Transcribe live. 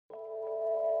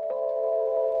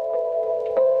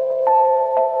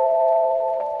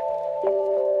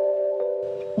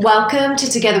Welcome to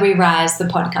Together We Rise, the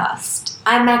podcast.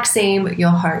 I'm Maxime, your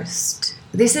host.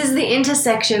 This is the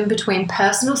intersection between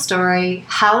personal story,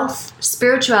 health,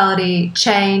 spirituality,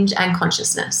 change, and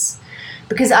consciousness.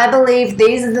 Because I believe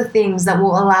these are the things that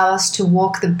will allow us to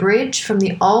walk the bridge from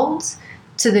the old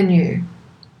to the new.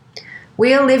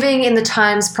 We are living in the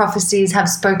times prophecies have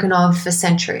spoken of for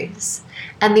centuries,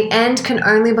 and the end can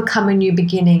only become a new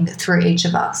beginning through each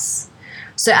of us.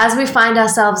 So as we find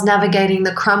ourselves navigating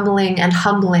the crumbling and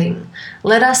humbling,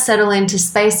 let us settle into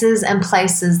spaces and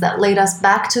places that lead us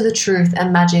back to the truth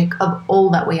and magic of all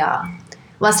that we are,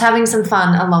 whilst having some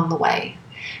fun along the way.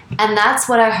 And that's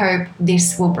what I hope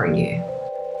this will bring you.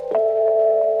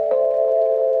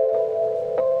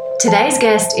 Today's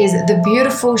guest is the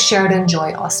beautiful Sheridan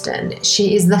Austin.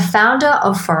 She is the founder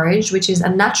of Forage, which is a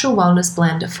natural wellness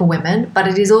blend for women, but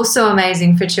it is also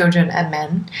amazing for children and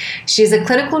men. She is a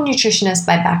clinical nutritionist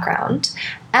by background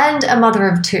and a mother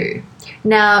of two.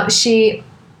 Now, she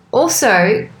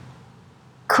also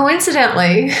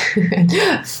coincidentally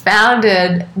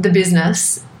founded the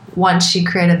business once she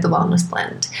created the wellness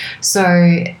blend.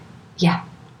 So, yeah.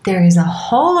 There is a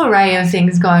whole array of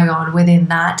things going on within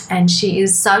that, and she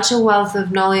is such a wealth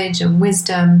of knowledge and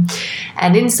wisdom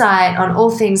and insight on all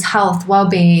things health,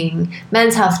 well-being,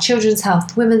 men's health, children's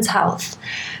health, women's health.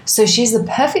 So she's the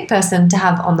perfect person to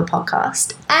have on the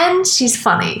podcast, and she's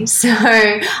funny. So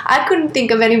I couldn't think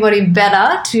of anybody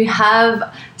better to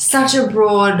have such a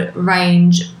broad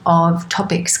range of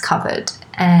topics covered.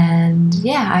 And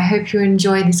yeah, I hope you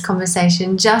enjoy this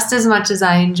conversation just as much as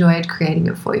I enjoyed creating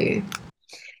it for you.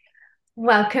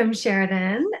 Welcome,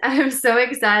 Sheridan. I'm so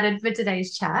excited for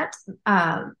today's chat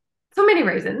for many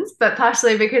reasons, but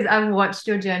partially because I've watched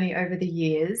your journey over the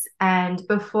years. And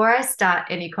before I start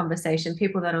any conversation,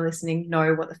 people that are listening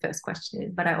know what the first question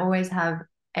is, but I always have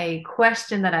a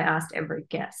question that I ask every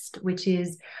guest, which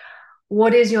is,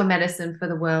 what is your medicine for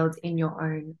the world in your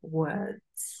own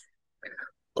words?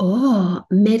 Oh,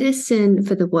 medicine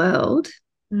for the world.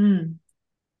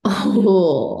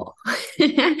 Oh.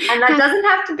 And that doesn't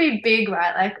have to be big,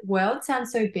 right? Like world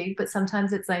sounds so big, but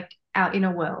sometimes it's like our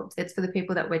inner world. It's for the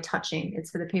people that we're touching.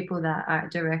 It's for the people that are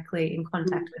directly in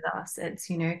contact with us. It's,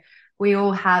 we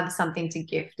all have something to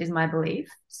gift is my belief.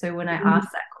 So when I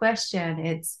ask that question,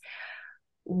 it's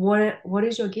what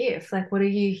is your gift? Like, what are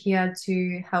you here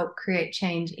to help create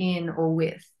change in or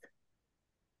with?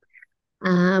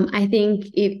 I think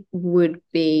it would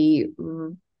be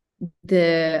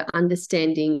the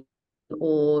understanding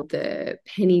or the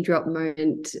penny drop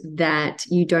moment that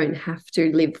you don't have to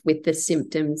live with the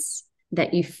symptoms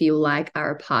that you feel like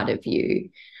are a part of you.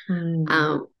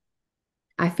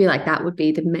 I feel like that would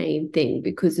be the main thing,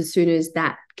 because as soon as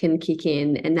that can kick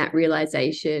in, and that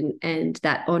realization and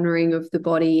that honoring of the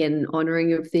body and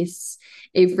honoring of this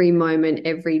every moment,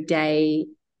 every day,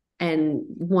 and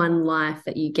one life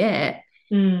that you get,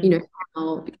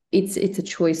 how it's a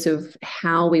choice of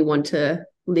how we want to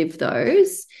live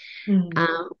those.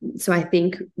 So I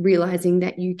think realizing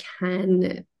that you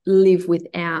can live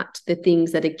without the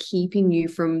things that are keeping you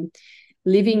from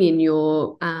living in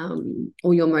your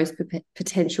or your most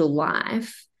potential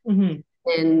life,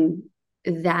 and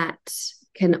that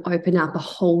can open up a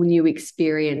whole new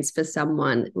experience for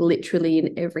someone, literally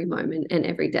in every moment and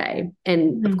every day,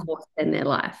 and of course in their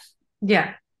life.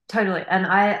 Yeah. Totally. And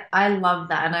I love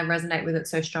that, and I resonate with it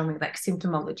so strongly, like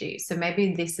symptomology. So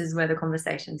maybe this is where the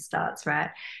conversation starts, right?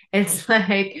 It's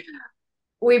like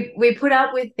we put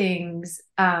up with things,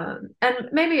 and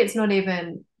maybe it's not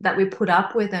even that we put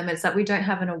up with them, it's that we don't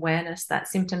have an awareness that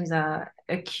symptoms are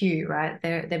a cue, right?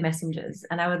 They're messengers.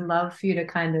 And I would love for you to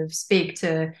kind of speak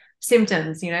to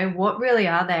symptoms, what really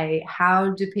are they? How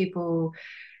do people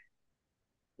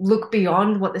look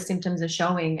beyond what the symptoms are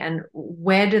showing, and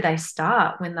where do they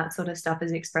start when that sort of stuff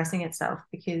is expressing itself?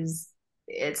 Because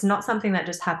it's not something that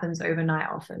just happens overnight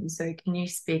often. So can you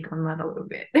speak on that a little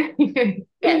bit?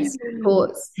 Yes, of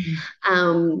course.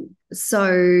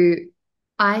 So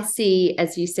I see,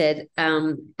 as you said,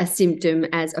 a symptom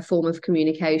as a form of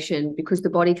communication, because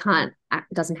the body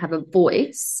doesn't have a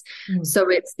voice. So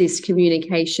it's this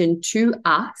communication to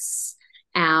us,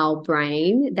 our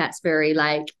brain, that's very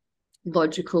like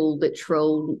logical,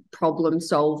 literal, problem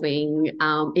solving.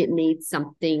 It needs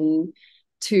something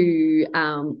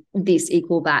to this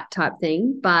equal that type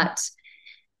thing. But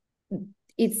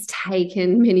it's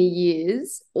taken many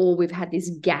years, or we've had this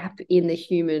gap in the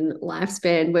human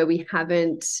lifespan where we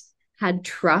haven't had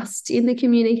trust in the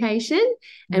communication.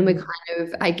 And we're kind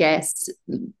of, I guess,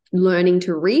 learning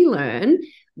to relearn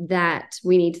that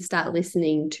we need to start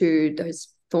listening to those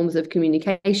forms of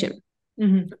communication.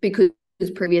 Because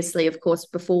previously, of course,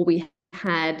 before we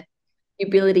had the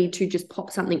ability to just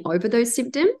pop something over those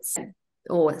symptoms.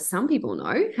 Or some people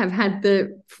know, have had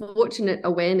the fortunate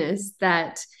awareness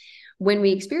that when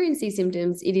we experience these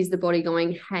symptoms, it is the body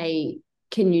going, hey,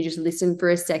 can you just listen for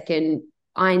a second?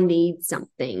 I need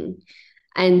something.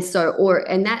 And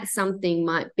that something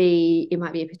might be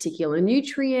a particular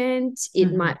nutrient.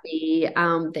 It might be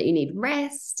that you need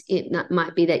rest. It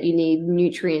might be that you need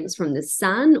nutrients from the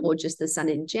sun or just the sun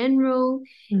in general.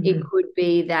 It could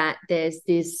be that there's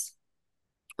this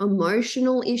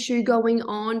emotional issue going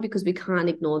on because we can't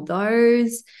ignore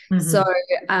those. So,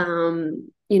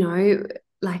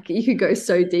 like you could go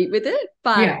so deep with it,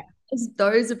 but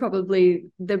those are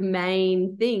probably the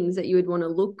main things that you would want to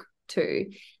look to.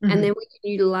 And then we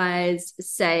can utilize,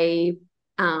 say,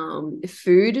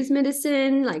 food as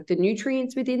medicine, like the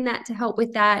nutrients within that to help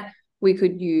with that. We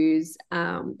could use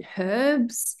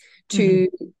herbs to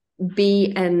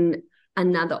be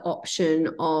another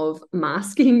option of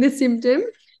masking the symptom.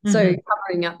 So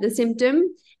covering up the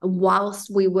symptom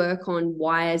whilst we work on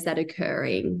why is that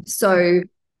occurring. So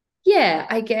yeah,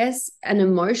 I guess an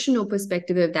emotional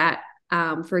perspective of that,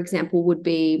 for example, would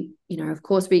be, of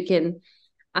course we can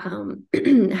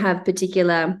have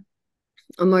particular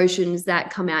emotions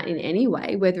that come out in any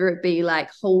way, whether it be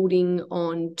like holding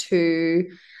on to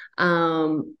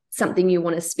something you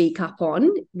want to speak up on,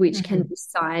 which can be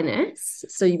sinus.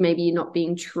 So maybe you're not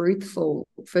being truthful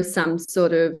for some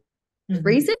sort of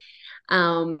reason.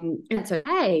 And it's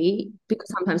okay, because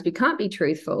sometimes we can't be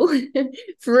truthful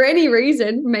for any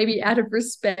reason, maybe out of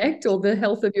respect or the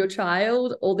health of your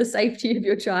child or the safety of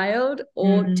your child,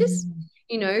 or just,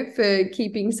 for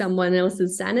keeping someone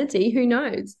else's sanity, who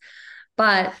knows.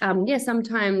 But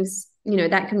sometimes,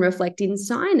 that can reflect in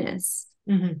sinus,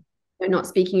 not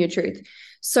speaking your truth.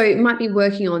 So it might be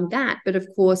working on that, but of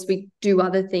course we do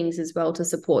other things as well to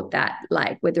support that,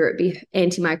 like whether it be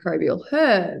antimicrobial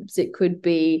herbs, it could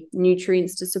be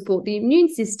nutrients to support the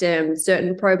immune system,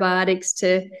 certain probiotics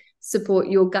to support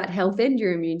your gut health and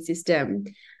your immune system.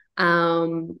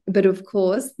 But of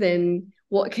course, then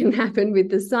what can happen with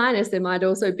the sinus? There might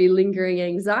also be lingering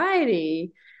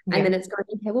anxiety. And then it's going,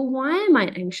 okay, well, why am I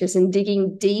anxious? And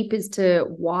digging deep as to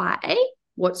why,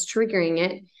 what's triggering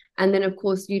it. And then, of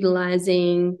course,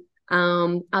 utilizing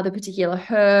other particular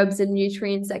herbs and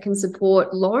nutrients that can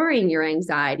support lowering your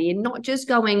anxiety, and not just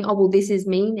going, oh, well, this is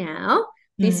me now.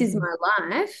 This is my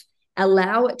life.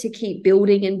 Allow it to keep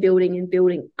building and building and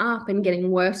building up and getting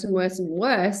worse and worse and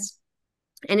worse.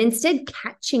 And instead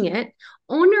catching it,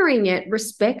 honoring it,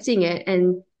 respecting it,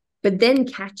 but then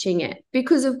catching it.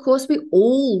 Because, of course, we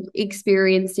all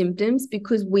experience symptoms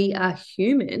because we are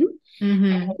human.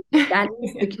 And that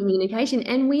is the communication.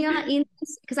 And we are in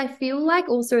this, because I feel like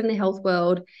also in the health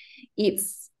world,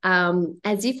 it's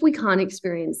as if we can't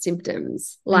experience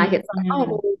symptoms. Like it's like,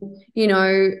 oh,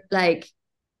 like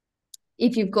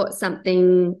if you've got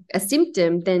a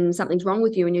symptom, then something's wrong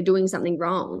with you and you're doing something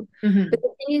wrong. But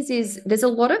the thing is there's a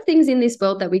lot of things in this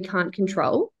world that we can't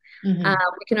control. We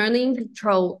can only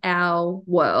control our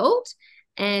world.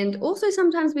 And also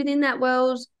sometimes within that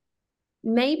world,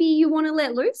 maybe you want to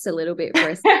let loose a little bit for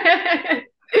a second.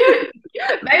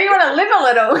 Maybe you want to live a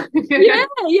little. Maybe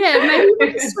you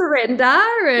want to surrender,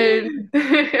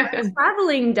 and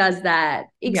traveling does that.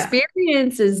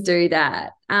 Experiences do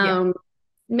that.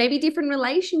 Maybe different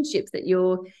relationships that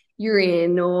you're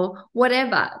in or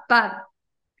whatever. But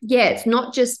it's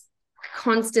not just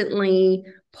constantly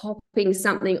popping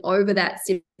something over that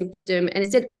symptom, and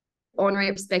instead honoring,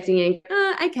 respecting, and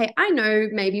okay, I know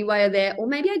maybe why you're there, or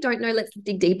maybe I don't know, let's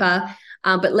dig deeper,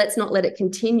 but let's not let it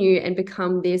continue and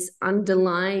become this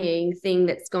underlying thing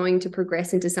that's going to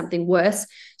progress into something worse.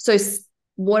 So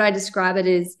what I describe it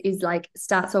is like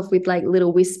starts off with like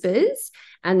little whispers,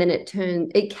 and then it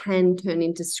can turn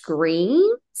into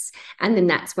screams, and then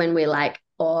that's when we're like,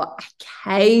 oh,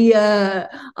 okay, I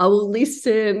will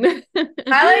listen.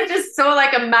 I just saw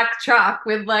like a Mack truck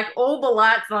with like all the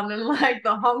lights on and like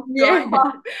the honk going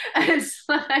off. And it's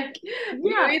like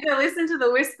you either listen to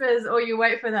the whispers or you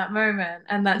wait for that moment.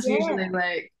 And that's usually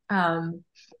like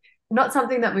not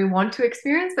something that we want to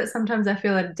experience, but sometimes I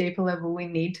feel at a deeper level we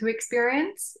need to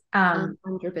experience. 100%.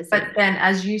 But then,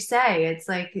 as you say, it's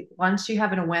like once you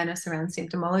have an awareness around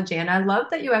symptomology, and I love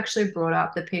that you actually brought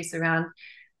up the piece around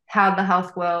how the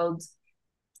health world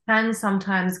can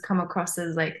sometimes come across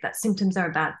as like that symptoms are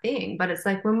a bad thing. But it's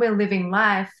like when we're living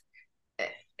life,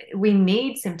 we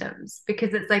need symptoms,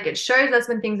 because it's like it shows us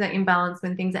when things are imbalanced,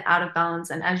 when things are out of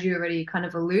balance. And as you already kind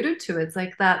of alluded to, it's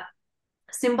like that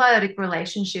symbiotic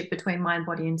relationship between mind,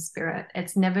 body, and spirit.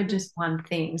 It's never just one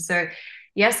thing. So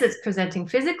yes, it's presenting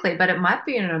physically, but it might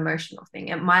be an emotional thing.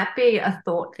 It might be a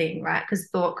thought thing, right? Because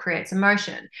thought creates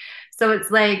emotion. So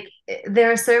it's like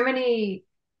there are so many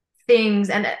things,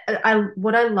 and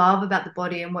what I love about the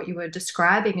body and what you were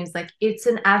describing is like it's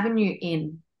an avenue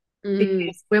in. Mm.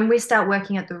 Because when we start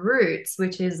working at the roots,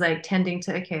 which is like tending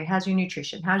to, okay, how's your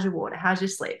nutrition? How's your water? How's your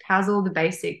sleep? How's all the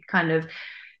basic kind of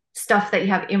stuff that you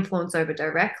have influence over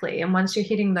directly? And once you're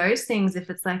hitting those things,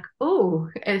 if it's like, oh,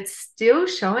 it's still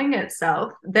showing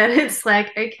itself, then it's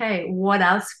like, okay, what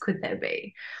else could there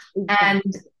be? And,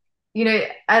 Exactly.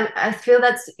 I feel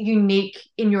that's unique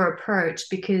in your approach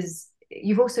because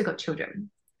you've also got children.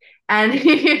 And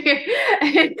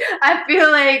I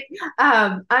feel like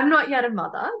I'm not yet a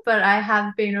mother, but I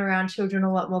have been around children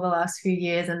a lot more the last few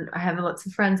years, and I have lots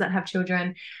of friends that have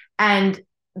children. And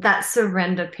that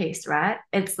surrender piece, right?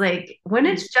 It's like when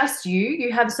it's just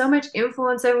you have so much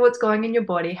influence over what's going in your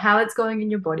body, how it's going in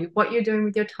your body, what you're doing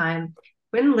with your time.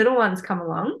 When little ones come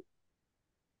along,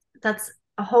 that's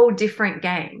a whole different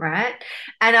game, right?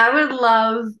 And I would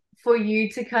love for you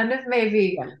to kind of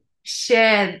maybe Yeah.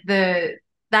 share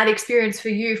that experience for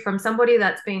you from somebody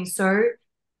that's been so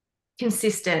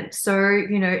consistent, so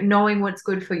knowing what's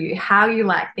good for you, how you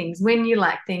like things, when you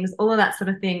like things, all of that sort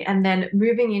of thing, and then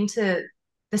moving into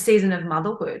the season of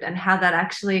motherhood and how that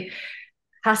actually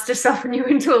has to soften you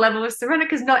into a level of surrender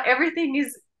because not everything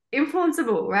is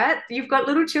influenceable, right? You've got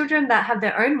little children that have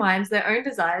their own minds, their own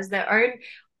desires, their own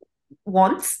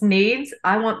wants, needs.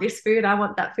 I want this food, I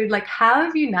want that food. Like, how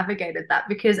have you navigated that?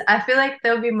 Because I feel like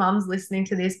there'll be mums listening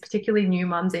to this, particularly new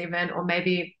mums, even, or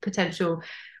maybe potential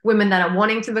women that are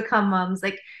wanting to become mums.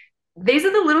 Like, these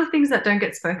are the little things that don't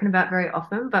get spoken about very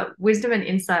often, but wisdom and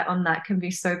insight on that can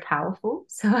be so powerful.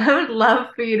 So, I would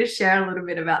love for you to share a little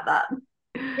bit about that.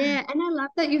 Yeah, and I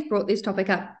love that you've brought this topic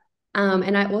up.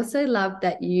 And I also love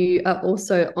that you are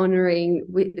also honoring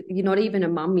you're not even a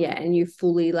mum yet, and you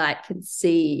fully like can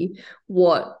see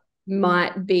what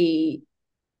might be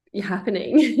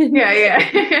happening Yeah,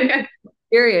 yeah.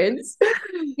 experience,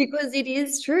 because it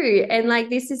is true. And like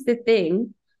this is the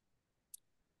thing.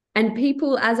 And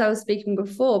people, as I was speaking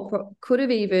before, could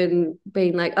have even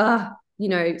been like,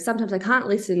 sometimes I can't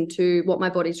listen to what my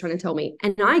body's trying to tell me.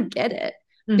 And I get it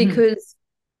Mm-hmm. because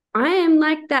I am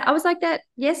like that. I was like that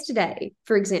yesterday,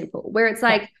 for example, where it's Yeah.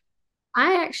 like,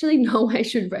 I actually know I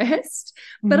should rest,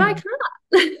 but I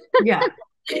Mm-hmm. can't. Yeah.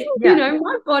 Yeah.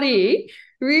 My body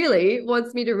really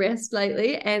wants me to rest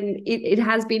lately, and it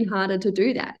has been harder to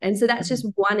do that. And so that's Mm-hmm.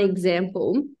 just one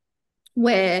example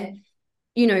where,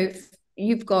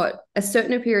 you've got a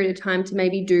certain period of time to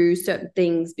maybe do certain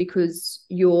things because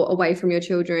you're away from your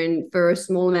children for a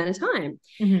small amount of time.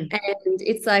 Mm-hmm. And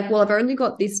it's like, well, I've only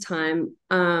got this time.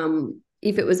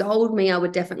 If it was old me, I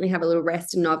would definitely have a little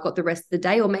rest and know I've got the rest of the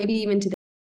day, or maybe even to the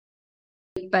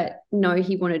week. But no,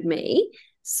 he wanted me.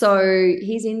 So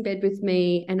he's in bed with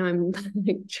me, and I'm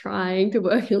like trying to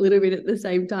work a little bit at the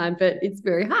same time, but it's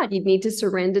very hard. You need to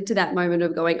surrender to that moment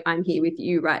of going, I'm here with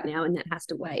you right now, and that has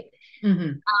to wait.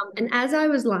 Mm-hmm. And as I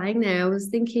was lying there, I was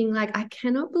thinking, like, I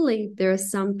cannot believe there are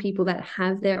some people that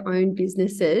have their own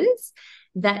businesses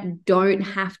that don't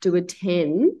have to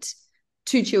attend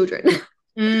to children.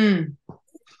 Mm.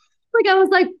 Like, I was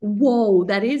like, whoa,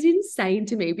 that is insane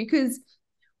to me because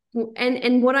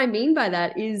and what I mean by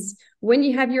that is when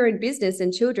you have your own business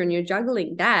and children, you're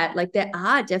juggling that. Like there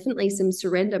are definitely some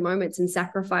surrender moments and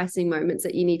sacrificing moments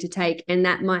that you need to take. And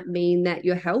that might mean that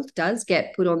your health does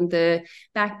get put on the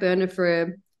back burner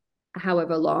for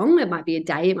however long. It might be a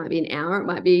day, it might be an hour, it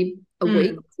might be a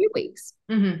week, Mm. 2 weeks.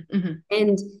 Mm-hmm.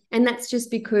 Mm-hmm. And that's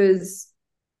just because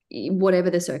whatever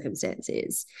the circumstance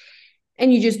is.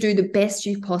 And you just do the best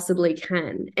you possibly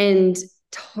can. And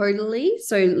totally.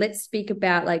 So let's speak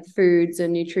about like foods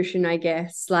and nutrition, I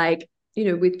guess, like,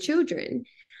 with children.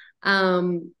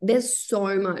 There's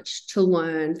so much to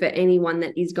learn for anyone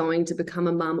that is going to become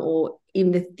a mum or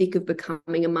in the thick of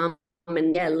becoming a mum,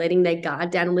 and yeah, letting their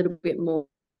guard down a little bit more.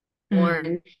 Mm.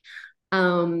 And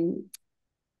um,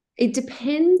 it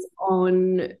depends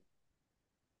on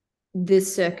the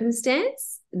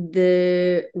circumstance,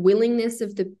 the willingness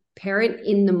of the parent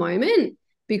in the moment,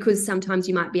 because sometimes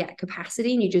you might be at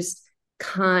capacity and you just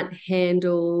can't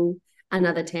handle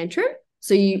another tantrum.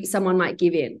 So someone might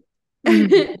give in.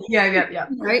 Mm-hmm. Yeah, yeah, yeah.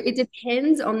 It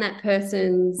depends on that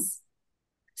person's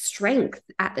strength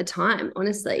at the time,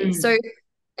 honestly. Mm. So,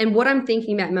 and what I'm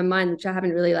thinking about in my mind, which I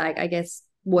haven't really like, I guess,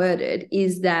 worded,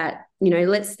 is that,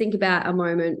 let's think about a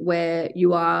moment where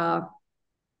you are,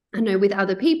 I know, with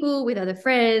other people, with other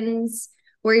friends,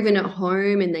 or even at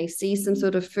home and they see some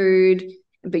sort of food,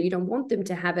 but you don't want them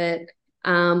to have it.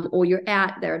 or you're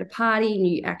out there at a party and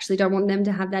you actually don't want them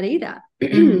to have that either.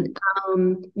 You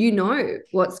know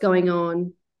what's going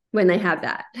on when they have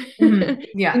that.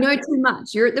 Yeah. You know too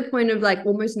much. You're at the point of like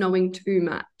almost knowing too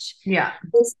much. Yeah.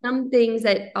 There's some things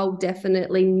that I'll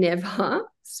definitely never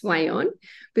sway on,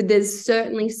 but there's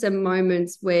certainly some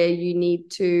moments where you need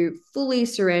to fully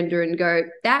surrender and go,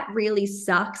 that really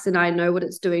sucks. And I know what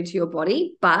it's doing to your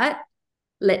body, but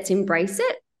let's embrace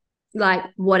it. Like,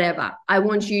 whatever. I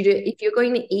want you to, if you're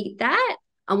going to eat that,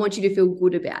 I want you to feel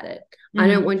good about it. I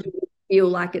don't want you to feel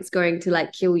like it's going to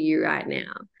like kill you right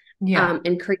now. Yeah.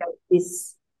 And create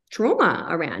this trauma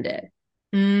around it.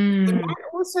 And that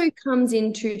also comes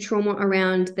into trauma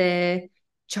around their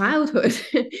childhood.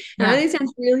 I know this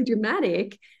sounds really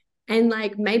dramatic, and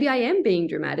like maybe I am being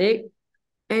dramatic,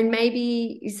 and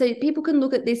maybe so people can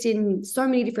look at this in so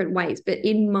many different ways. But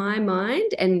in my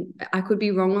mind, and I could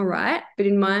be wrong or right, but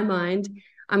in my mind,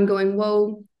 I'm going,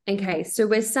 well, okay, so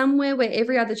we're somewhere where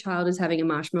every other child is having a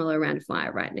marshmallow around a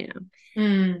fire right now.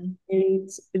 And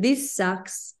this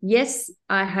sucks. Yes,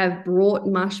 I have brought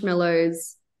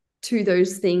marshmallows to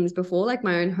those things before, like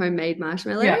my own homemade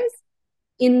marshmallows,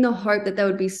 in the hope that they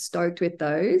would be stoked with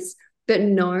those. But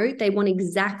no, they want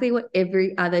exactly what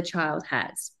every other child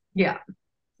has. Yeah.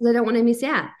 They don't want to miss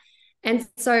out. And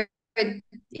so in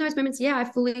those moments, I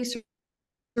fully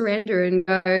surrender and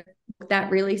go,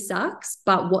 that really sucks.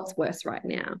 But what's worse right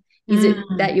now? Is it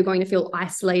that you're going to feel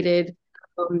isolated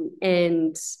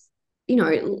and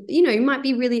you might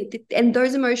be really, and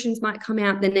those emotions might come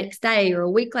out the next day or a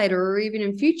week later or even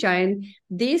in future. And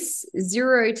this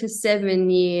 0 to 7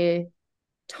 year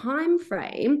time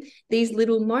frame, these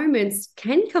little moments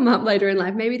can come up later in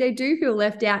life. Maybe they do feel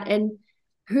left out, and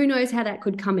who knows how that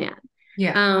could come out.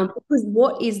 Because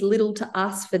what is little to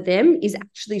us for them is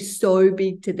actually so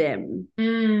big to them.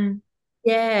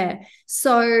 Yeah.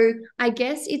 So I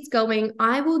guess it's going,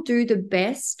 I will do the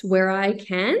best where I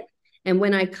can. And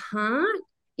when I can't,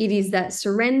 it is that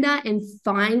surrender and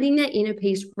finding that inner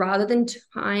peace rather than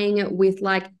tying it with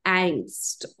like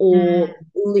angst or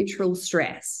literal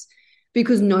stress,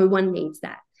 because no one needs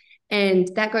that. And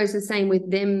that goes the same with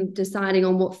them deciding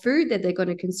on what food that they're going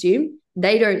to consume.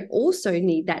 They don't also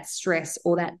need that stress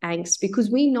or that angst, because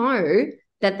we know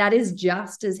that that is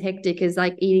just as hectic as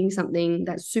like eating something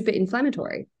that's super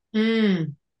inflammatory. Yeah.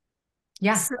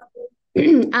 So,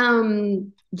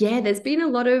 there's been a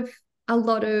lot of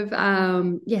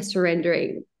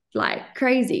surrendering like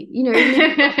crazy,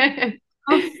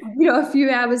 a few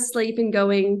hours sleep and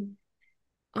going,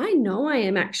 I know I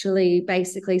am actually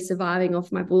basically surviving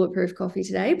off my bulletproof coffee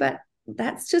today, but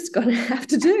that's just gonna have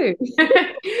to do.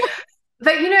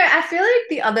 But I feel like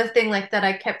the other thing like that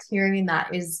I kept hearing in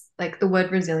that is like the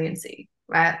word resiliency,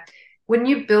 right? When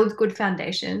you build good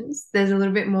foundations, there's a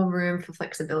little bit more room for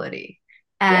flexibility.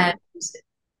 And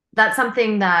that's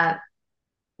something that,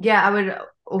 I would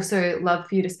also love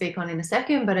for you to speak on in a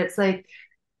second, but it's like,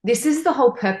 this is the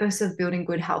whole purpose of building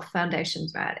good health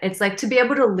foundations, right? It's like to be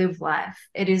able to live life.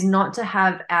 It is not to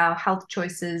have our health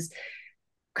choices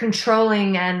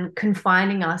controlling and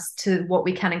confining us to what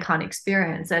we can and can't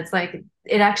experience. It's like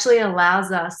it actually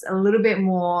allows us a little bit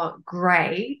more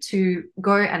gray to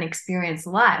go and experience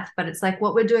life. But it's like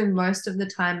what we're doing most of the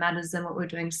time matters than what we're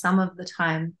doing some of the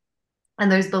time.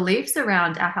 And those beliefs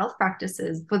around our health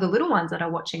practices for the little ones that are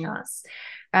watching us,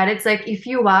 right? It's like if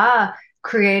you are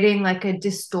creating like a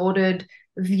distorted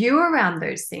view around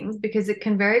those things, because it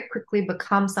can very quickly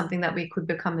become something that we could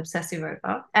become obsessive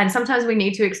over. And sometimes we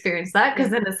need to experience that,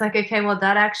 because then it's like, okay, well,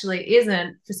 that actually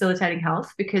isn't facilitating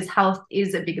health, because health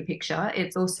is a bigger picture.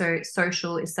 It's also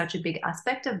social is such a big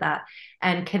aspect of that,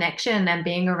 and connection and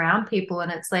being around people.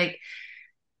 And it's like,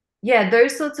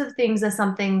 those sorts of things are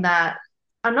something that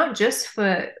are not just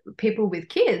for people with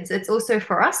kids. It's also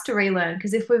for us to relearn,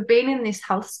 because if we've been in this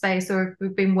health space, or if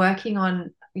we've been working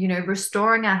on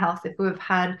restoring our health, if we've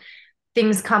had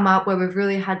things come up where we've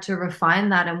really had to refine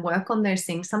that and work on those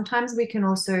things, sometimes we can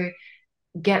also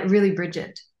get really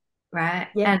rigid, right?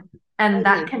 And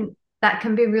that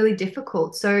can be really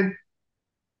difficult. So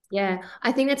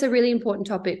I think that's a really important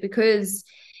topic, because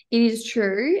it is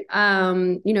true.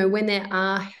 When there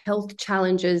are health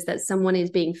challenges that someone is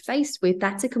being faced with,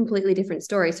 that's a completely different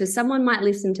story. So someone might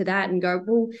listen to that and go,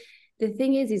 well, the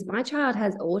thing is my child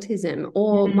has autism,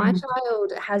 or my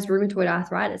child has rheumatoid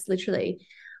arthritis, literally,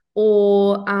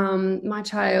 or my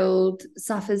child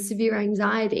suffers severe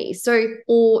anxiety,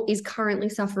 or is currently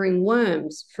suffering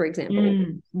worms, for example.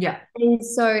 And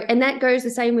that goes the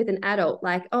same with an adult,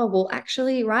 like, oh, well,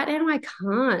 actually right now I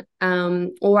can't,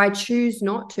 or I choose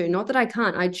not to, not that I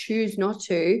can't, I choose not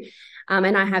to,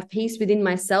 and I have peace within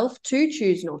myself to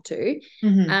choose not to.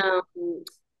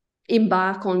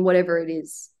 embark on whatever it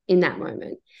is in that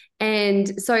moment.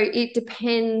 And so it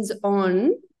depends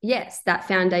on, yes, that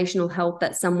foundational health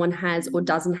that someone has or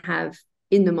doesn't have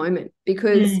in the moment,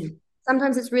 because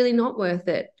sometimes it's really not worth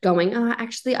it going, oh,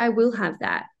 actually, I will have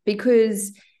that,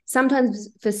 because sometimes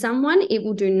for someone it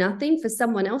will do nothing. For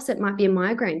someone else, it might be a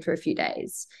migraine for a few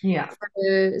days. Yeah.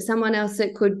 For someone else,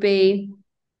 it could be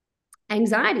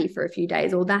anxiety for a few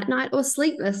days, or that night, or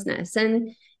sleeplessness.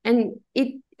 And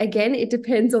it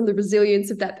depends on the resilience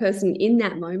of that person in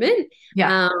that moment.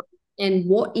 Yeah. And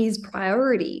what is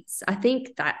priorities. I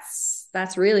think that's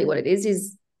really what it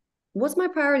is what's my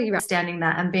priority. Understanding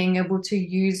that and being able to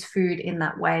use food in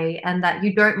that way, and that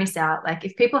you don't miss out. Like,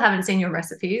 if people haven't seen your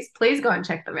recipes, please go and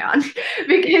check them out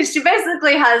because she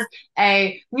basically has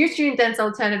a nutrient dense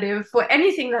alternative for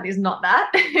anything that is not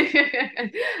that.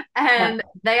 And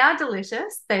they are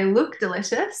delicious, they look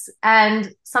delicious,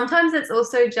 and sometimes it's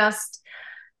also just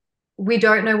we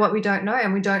don't know what we don't know,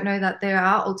 and we don't know that there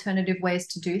are alternative ways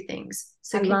to do things.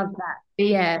 So I love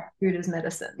that. Food as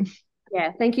medicine.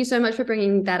 Yeah, thank you so much for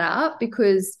bringing that up,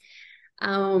 because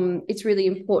it's really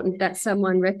important that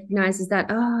someone recognizes that,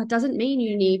 it doesn't mean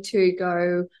you need to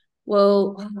go,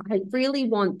 well, I really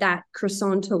want that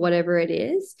croissant or whatever it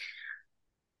is.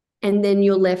 And then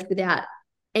you're left without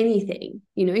anything.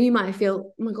 You might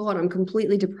feel, oh my God, I'm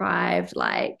completely deprived.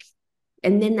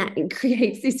 And then that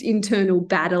creates this internal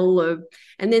battle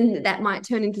and then that might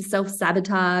turn into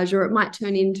self-sabotage, or it might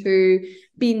turn into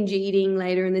binge eating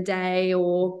later in the day,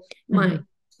 or might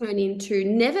turn into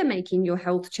never making your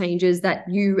health changes that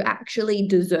you actually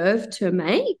deserve to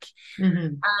make.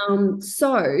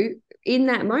 So in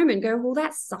that moment, go, well,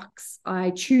 that sucks. I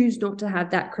choose not to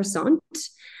have that croissant.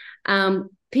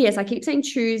 P.S. I keep saying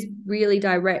choose really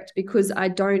direct, because I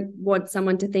don't want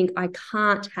someone to think I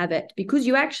can't have it, because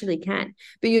you actually can,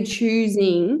 but you're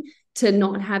choosing to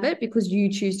not have it because you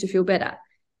choose to feel better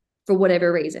for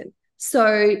whatever reason. So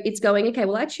it's going, okay,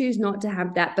 well, I choose not to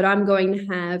have that, but I'm going to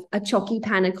have a chalky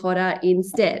panna cotta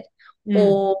instead.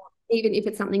 Or even if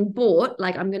it's something bought,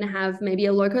 like I'm going to have maybe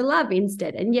a Loco Love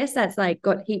instead. And yes, that's like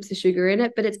got heaps of sugar in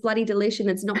it, but it's bloody delicious, and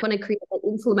it's not going to create that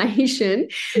inflammation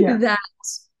that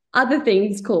other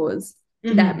things cause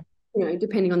that,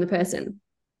 depending on the person.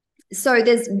 So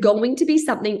there's going to be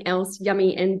something else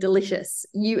yummy and delicious.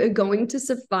 You are going to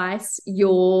suffice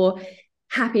your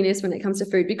happiness when it comes to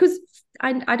food, because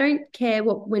I don't care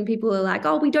when people are like,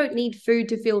 oh, we don't need food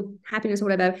to feel happiness or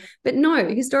whatever. But no,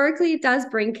 historically it does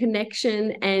bring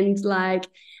connection and like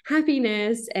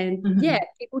happiness and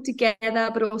people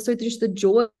together, but also just the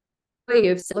joy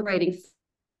of celebrating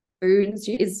food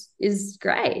is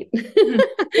great.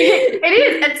 It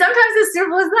is. And sometimes as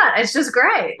simple as that. It's just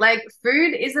great. Like,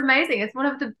 food is amazing. It's one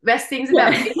of the best things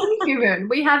about being human.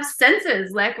 We have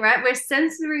senses, right? We're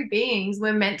sensory beings.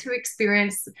 We're meant to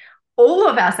experience all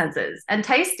of our senses, and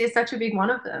taste is such a big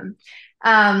one of them.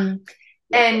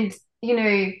 And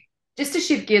just to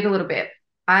shift gears a little bit,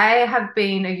 I have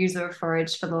been a user of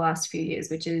Forage for the last few years,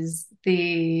 which is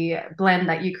the blend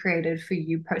that you created for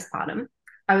you postpartum.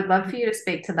 I would love for you to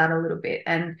speak to that a little bit,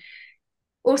 and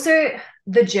also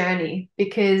the journey,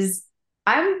 because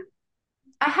I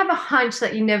have a hunch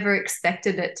that you never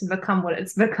expected it to become what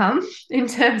it's become in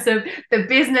terms of the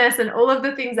business and all of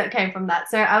the things that came from that.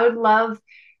 So I would love,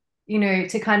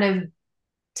 to kind of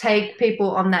take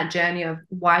people on that journey of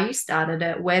why you started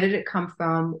it, where did it come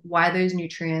from, why those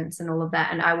nutrients and all of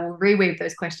that. And I will reweave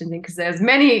those questions in, because there's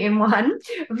many in one.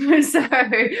 So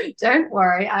don't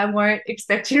worry, I won't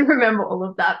expect you to remember all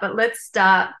of that. But let's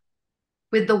start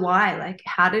with the why. Like,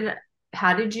 how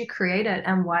did you create it,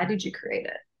 and why did you create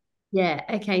it? Yeah.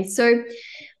 Okay. So,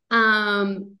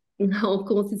 of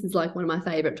course, this is like one of my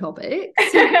favorite topics.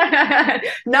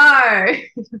 No.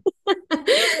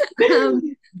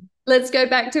 Let's go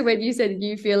back to when you said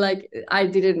you feel like I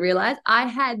didn't realize. I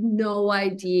had no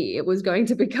idea it was going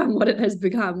to become what it has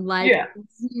become.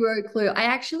 Zero clue. I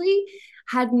actually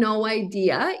had no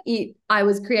idea I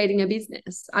was creating a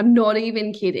business. I'm not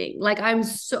even kidding. I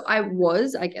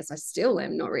guess I still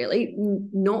am not really,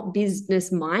 not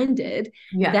business minded,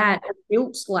 that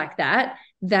built like that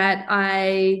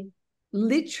I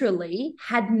literally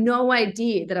had no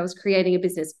idea that I was creating a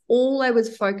business. All I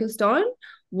was focused on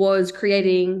was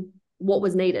creating what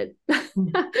was needed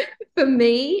for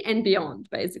me and beyond,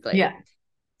 basically. Yeah.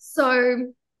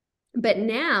 So, but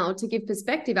now, to give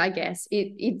perspective, I guess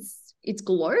it's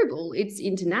global, it's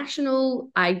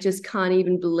international. I just can't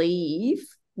even believe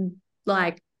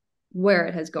where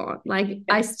it has gone.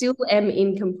 I still am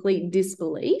in complete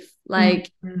disbelief. I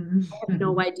have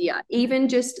no idea. Even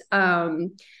just I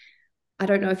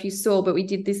don't know if you saw, but we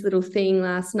did this little thing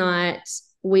last night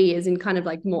we as in kind of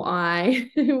like more I,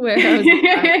 where I was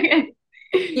like,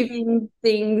 giving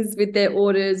things with their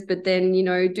orders, but then,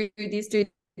 do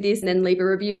this, and then leave a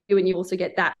review, and you also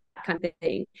get that kind of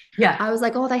thing. Yeah. I was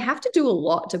like, oh, they have to do a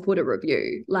lot to put a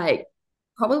review. Like,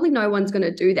 probably no one's going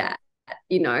to do that,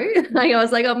 Like, I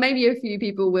was like, oh, maybe a few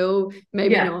people will,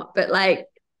 maybe not, but like,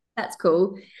 that's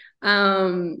cool.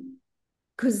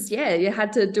 Because you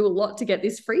had to do a lot to get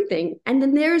this free thing. And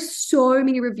then there are so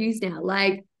many reviews now.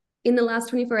 Like, in the last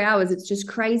 24 hours, it's just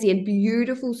crazy, and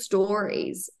beautiful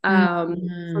stories from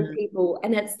people.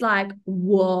 And it's like,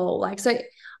 whoa. Like, so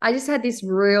I just had this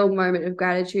real moment of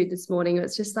gratitude this morning.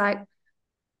 It's just like,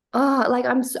 oh, like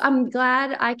I'm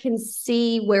glad I can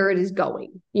see where it is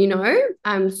going.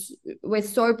 We're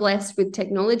so blessed with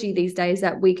technology these days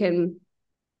that we can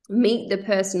meet the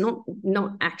person,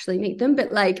 not actually meet them,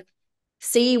 but like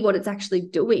see what it's actually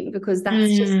doing, because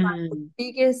that's just like the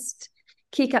biggest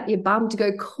kick up your bum to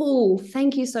go, cool,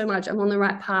 thank you so much, I'm on the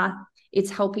right path,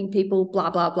 it's helping people, blah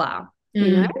blah blah.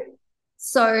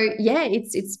 So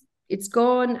it's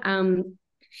gone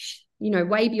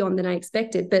way beyond than I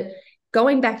expected. But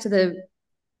going back to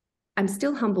I'm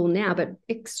still humble now, but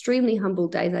extremely humble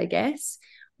days, I guess,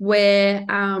 where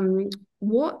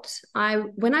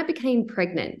when I became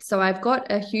pregnant, so I've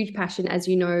got a huge passion, as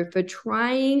you know, for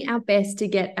trying our best to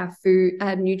get our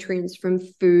nutrients from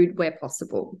food where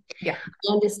possible. Yeah.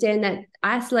 I understand that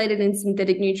isolated and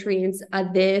synthetic nutrients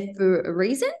are there for a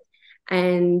reason,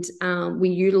 and we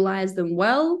utilize them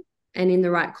well and in the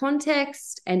right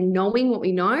context and knowing what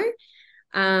we know.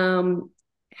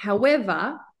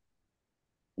 However,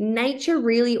 nature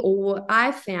really, or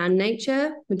I found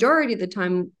nature majority of the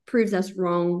time proves us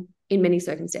wrong in many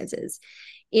circumstances,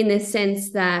 in the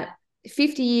sense that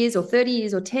 50 years or 30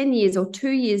 years or 10 years or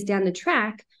 2 years down the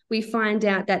track, we find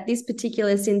out that this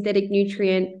particular synthetic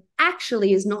nutrient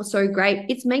actually is not so great.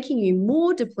 It's making you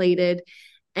more depleted,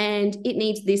 and it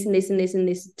needs this and this and this and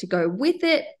this to go with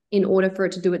it in order for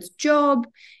it to do its job.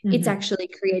 It's actually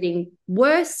creating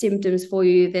worse symptoms for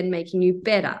you than making you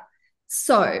better.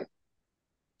 So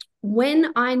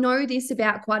when I know this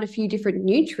about quite a few different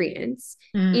nutrients,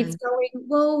 it's going,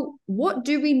 well, what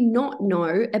do we not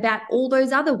know about all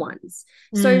those other ones?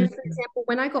 So, for example,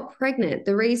 when I got pregnant,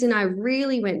 the reason I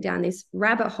really went down this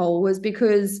rabbit hole was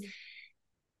because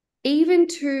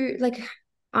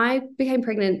I became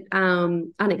pregnant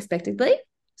unexpectedly.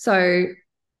 So,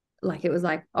 like, it was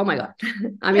like, oh my God,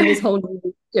 I'm in this whole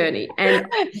new journey. And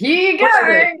here you go.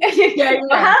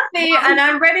 You're happy and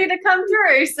I'm ready to come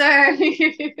through. So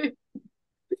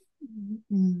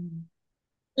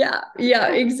yeah,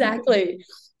 exactly.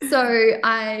 So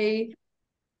I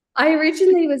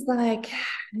originally was like,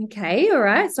 okay, all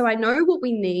right. So I know what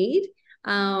we need,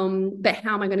 but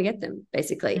how am I going to get them,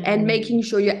 basically? And making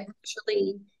sure you're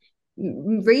actually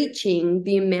reaching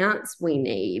the amounts we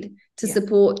need to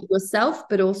support yourself,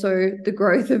 but also the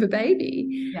growth of a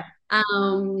baby.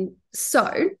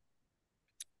 So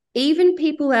even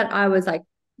people that I was like,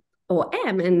 or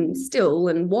am, and still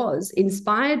and was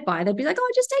inspired by, they'd be like,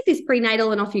 oh, just take this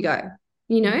prenatal and off you go.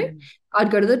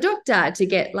 I'd go to the doctor to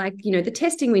get the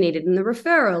testing we needed and the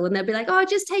referral, and they'd be like, oh,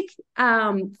 just take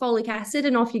folic acid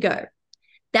and off you go.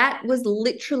 That was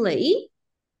literally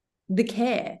the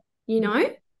care,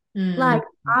 Like,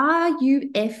 are you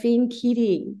effing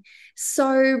kidding?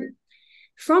 So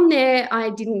from there, I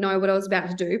didn't know what I was about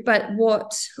to do, but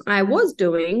what I was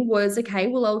doing was, okay,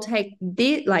 well, I'll take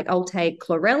I'll take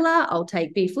chlorella, I'll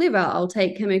take beef liver, I'll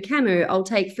take camu, I'll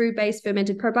take food-based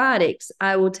fermented probiotics,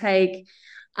 I will take,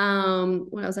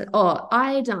 what else? Oh,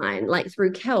 iodine, like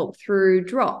through kelp, through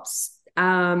drops,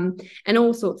 and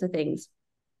all sorts of things.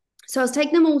 So I was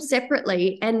taking them all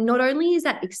separately, and not only is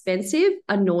that expensive,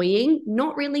 annoying,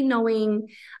 not really knowing,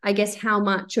 I guess, how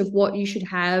much of what you should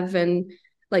have, and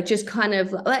like just kind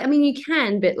of like, I mean, you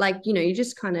can, but you're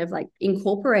just kind of like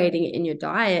incorporating it in your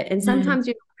diet. And sometimes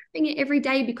you're not having it every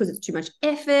day because it's too much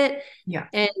effort. Yeah.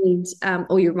 And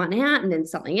or you run out and then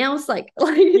something else. Like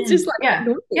it's just like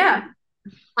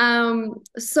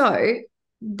so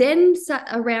then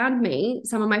around me,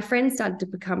 some of my friends started to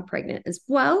become pregnant as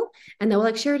well. And they were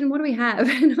like, Sheridan, what do we have?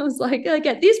 And I was like, I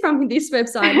get this from this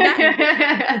website,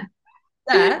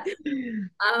 that.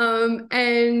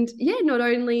 And not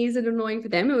only is it annoying for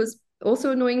them, it was also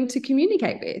annoying to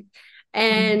communicate with.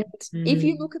 And if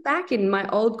you look back in my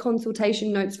old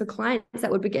consultation notes for clients that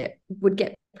would get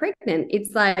pregnant,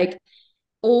 it's like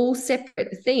all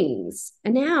separate things.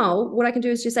 And now what I can do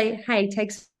is just say, hey,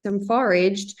 take some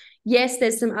foraged. Yes,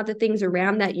 there's some other things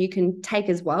around that you can take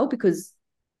as well, because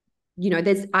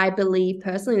I believe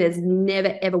personally there's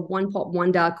never ever one pot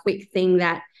wonder quick thing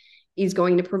that is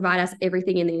going to provide us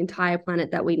everything in the entire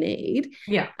planet that we need.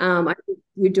 Yeah. I think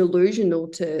we're delusional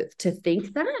to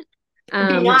think that. It'd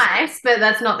be Which nice, but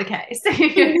that's not the case.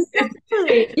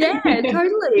 exactly, yeah,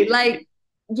 totally. Like,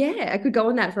 yeah, I could go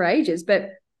on that for ages. But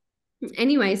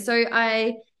anyway, so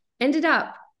I ended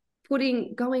up I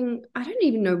don't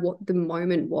even know what the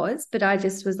moment was, but I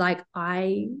just was like,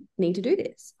 I need to do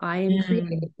this. I am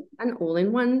creating an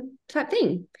all-in-one type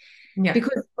thing. Yeah.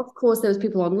 Because of course there was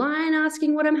people online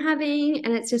asking what I'm having,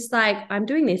 and it's just like, I'm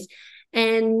doing this.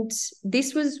 And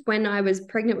this was when I was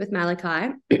pregnant with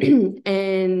Malachi.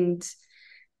 And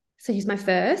so he's my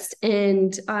first,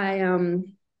 and I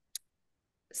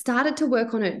started to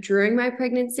work on it during my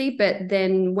pregnancy, but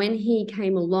then when he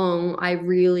came along, I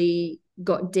really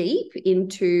got deep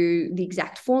into the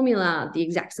exact formula, the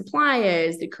exact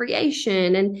suppliers, the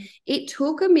creation, and it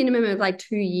took a minimum of like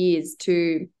 2 years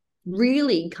to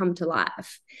really come to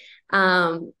life,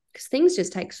 because things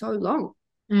just take so long.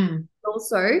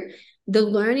 Also, the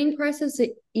learning process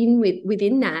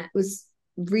within that was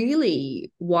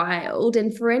really wild.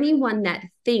 And for anyone that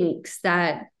thinks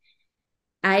that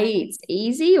A, it's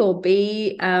easy, or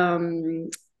B,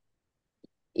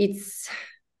 it's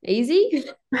easy.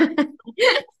 I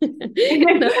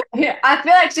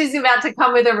feel like she's about to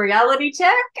come with a reality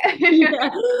check.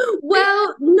 Yeah.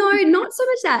 Well, no, not so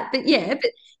much that, but yeah,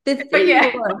 but the thing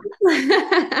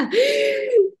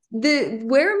was,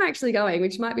 where I'm actually going,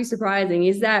 which might be surprising,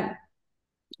 is that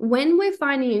when we're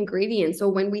finding ingredients,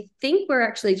 or when we think we're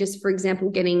actually just, for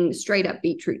example, getting straight up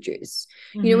beetroot juice,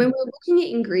 when we're looking at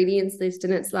ingredients list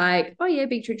and it's like, oh yeah,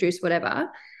 beetroot juice,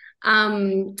 whatever.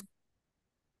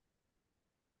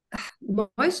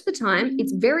 Most of the time,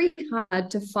 it's very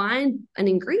hard to find an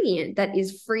ingredient that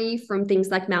is free from things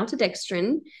like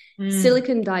maltodextrin,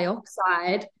 silicon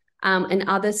dioxide, and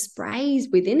other sprays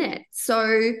within it.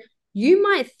 So you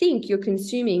might think you're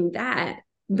consuming that,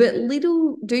 but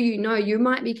little do you know, you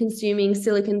might be consuming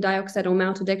silicon dioxide or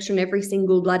maltodextrin every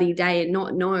single bloody day and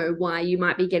not know why you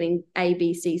might be getting A,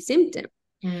 B, C symptom.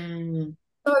 So,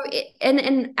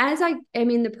 and as I am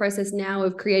in the process now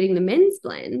of creating the men's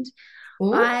blend,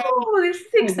 Oh, this is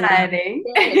exciting.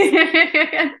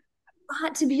 Yes.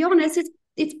 But to be honest,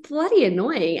 it's bloody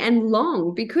annoying and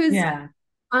long, because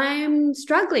I'm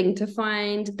struggling to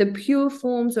find the pure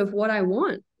forms of what I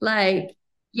want. Like,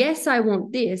 yes, I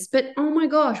want this, but oh my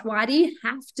gosh, why do you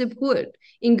have to put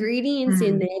ingredients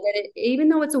in there that even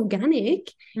though it's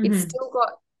organic, it's still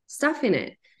got stuff in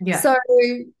it? Yeah. So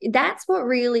that's what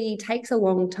really takes a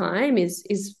long time, is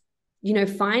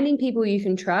finding people you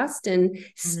can trust and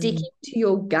sticking to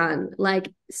your gun, like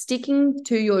sticking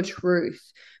to your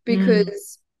truth,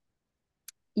 because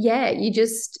you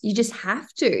just have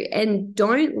to, and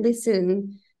don't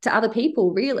listen to other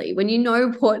people, really, when you know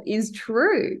what is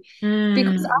true.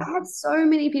 Because I had so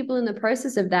many people in the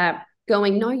process of that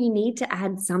going, no, you need to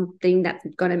add something that's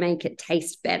going to make it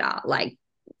taste better, like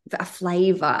a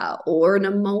flavor or an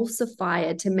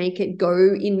emulsifier to make it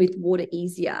go in with water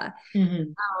easier.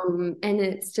 And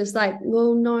it's just like,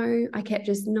 well, no, I kept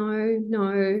just no,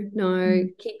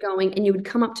 keep going. And you would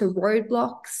come up to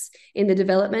roadblocks in the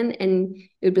development, and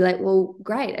it would be like, well,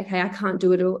 great, okay, I can't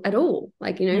do it at all.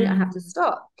 Like, I have to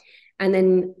stop. And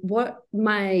then what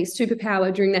my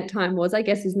superpower during that time was, I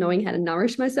guess, is knowing how to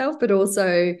nourish myself, but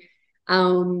also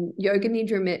yoga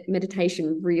nidra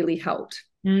meditation really helped.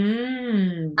 So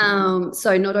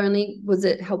not only was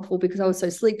it helpful because I was so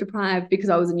sleep deprived, because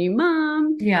I was a new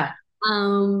mom,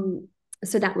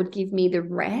 so that would give me the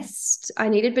rest I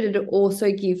needed, but it would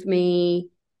also give me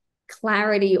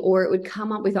clarity, or it would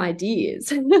come up with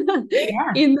ideas. In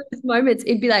those moments,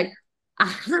 it'd be like,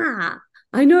 aha,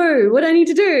 I know what I need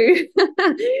to do.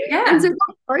 And so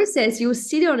that process, you'll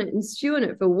sit on it and stew on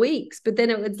it for weeks, but then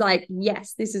it was like,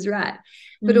 yes, this is right.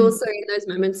 But also in those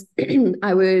moments,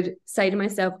 I would say to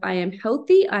myself, I am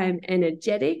healthy, I am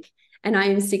energetic, and I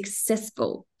am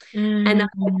successful. And I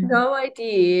had no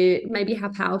idea maybe how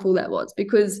powerful that was,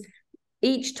 because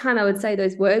each time I would say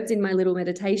those words in my little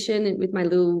meditation and with my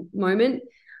little moment,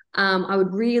 I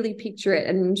would really picture it.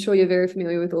 And I'm sure you're very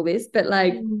familiar with all this, but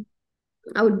like,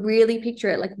 I would really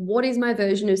picture it like, what is my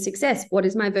version of success? What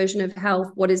is my version of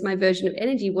health? What is my version of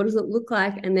energy? What does it look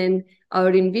like? And then I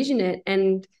would envision it.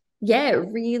 And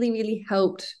it really, really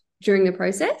helped during the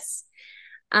process.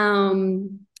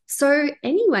 So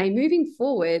anyway, moving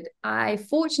forward, I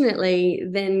fortunately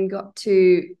then got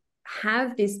to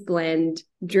have this blend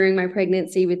during my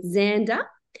pregnancy with Xander,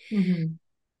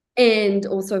 and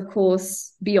also, of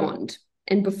course, beyond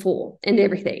and before and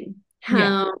everything.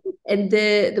 And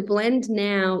the blend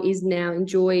now is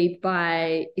enjoyed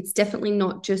by, it's definitely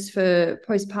not just for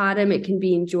postpartum. It can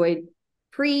be enjoyed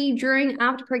pre, during,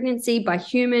 after pregnancy by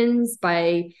humans,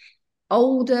 by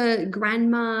older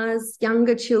grandmas,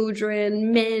 younger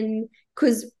children, men,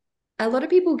 because a lot of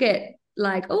people get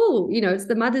like, oh, it's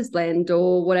the mother's blend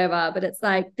or whatever, but it's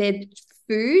like they're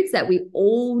foods that we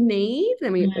all need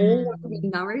and we all want to be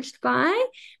nourished by,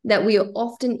 that we are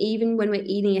often, even when we're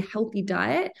eating a healthy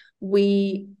diet,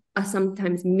 we are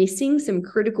sometimes missing some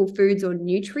critical foods or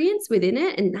nutrients within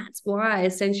it. And that's why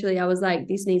essentially I was like,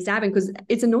 this needs to happen, because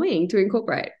it's annoying to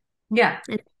incorporate. Yeah.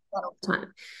 And all the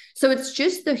time. So it's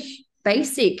just the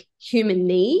basic human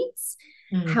needs,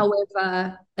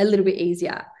 however, a little bit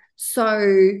easier.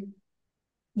 So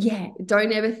yeah,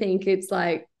 don't ever think it's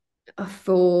like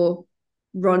for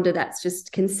Rhonda that's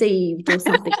just conceived or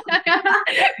something.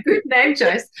 Good name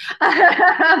choice.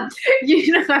 But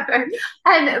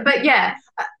yeah,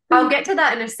 I'll get to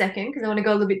that in a second because I want to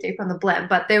go a little bit deeper on the blend.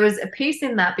 But there was a piece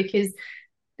in that, because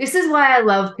this is why I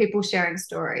love people sharing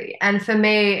story. And for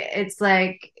me, it's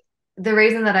like the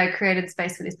reason that I created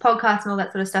space for this podcast and all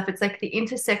that sort of stuff. It's like the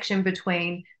intersection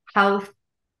between health,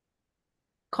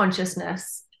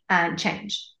 consciousness, and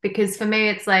change. Because for me,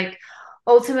 it's like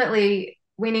ultimately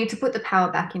we need to put the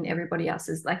power back in everybody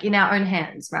else's, like in our own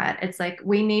hands, right? It's like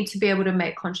we need to be able to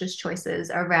make conscious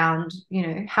choices around,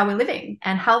 how we're living.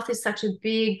 And health is such a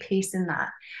big piece in that.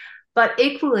 But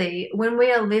equally, when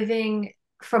we are living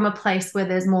from a place where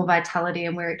there's more vitality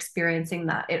and we're experiencing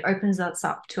that, it opens us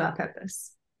up to our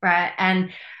purpose, right?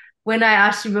 And when I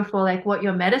asked you before, like what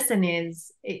your medicine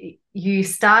is, you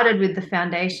started with the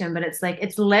foundation, but it's like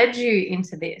it's led you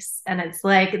into this. And it's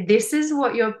like, this is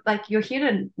what you're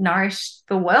here to nourish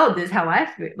the world, is how I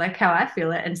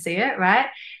feel it and see it, right?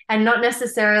 And not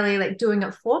necessarily like doing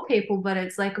it for people, but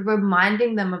it's like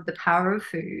reminding them of the power of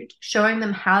food, showing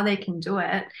them how they can do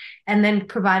it, and then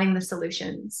providing the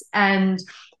solutions. And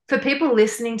for people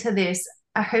listening to this,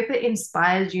 I hope it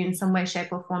inspires you in some way,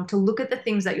 shape, or form to look at the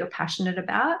things that you're passionate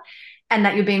about and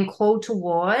that you're being called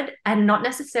toward, and not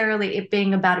necessarily it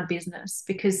being about a business,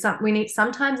 because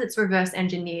sometimes it's reverse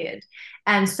engineered.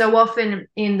 And so often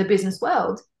in the business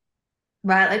world,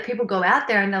 right, like people go out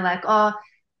there and they're like, oh,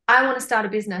 I want to start a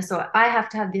business, or I have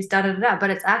to have this, da da da. But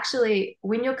it's actually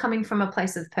when you're coming from a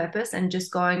place of purpose and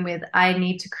just going with, I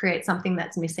need to create something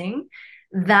that's missing,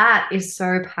 that is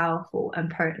so powerful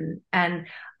and potent. And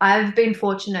I've been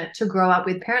fortunate to grow up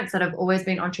with parents that have always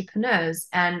been entrepreneurs.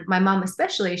 And my mom,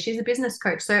 especially, she's a business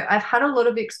coach. So I've had a lot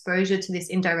of exposure to this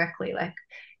indirectly. Like,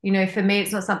 for me,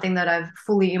 it's not something that I've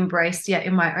fully embraced yet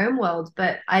in my own world,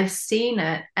 but I've seen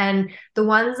it. And the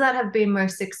ones that have been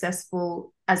most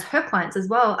successful as her clients as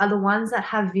well are the ones that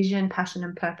have vision, passion,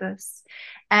 and purpose.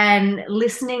 And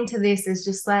listening to this is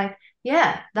just like,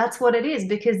 yeah, that's what it is.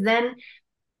 Because then,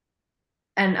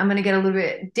 and I'm going to get a little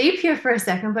bit deep here for a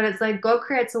second, but it's like God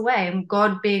creates a way, and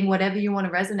God being whatever you want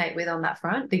to resonate with on that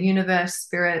front, the universe,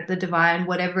 spirit, the divine,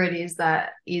 whatever it is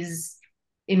that is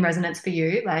in resonance for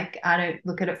you. Like, I don't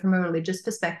look at it from a religious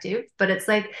perspective, but it's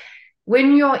like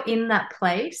when you're in that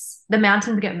place, the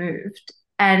mountains get moved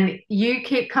and you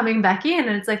keep coming back in.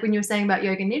 And it's like when you were saying about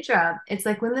yoga nidra, it's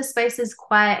like when the space is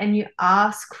quiet and you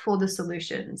ask for the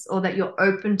solutions, or that you're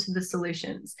open to the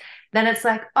solutions, then it's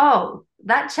like, oh,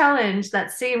 that challenge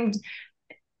that seemed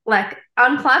like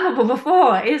unclimbable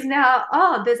before is now,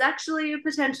 oh, there's actually a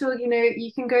potential,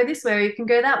 you can go this way or you can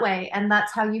go that way. And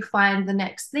that's how you find the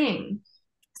next thing.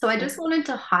 So I just wanted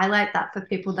to highlight that for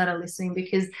people that are listening,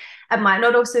 because it might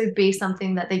not also be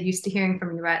something that they're used to hearing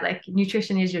from you, right? Like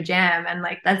nutrition is your jam, and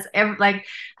like that's like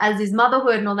as is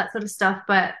motherhood and all that sort of stuff.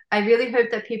 But I really hope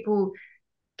that people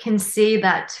can see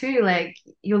that too, like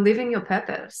you're living your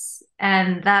purpose,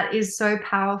 and that is so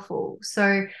powerful.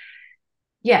 So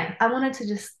yeah, I wanted to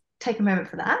just take a moment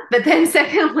for that. But then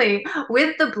secondly,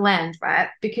 with the blend, right?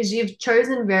 Because you've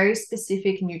chosen very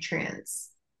specific nutrients,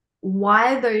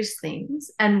 why those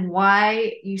things, and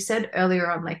why you said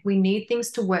earlier on, like we need things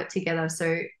to work together.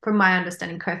 So from my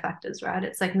understanding, cofactors, right?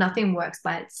 It's like nothing works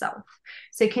by itself.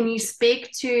 So can you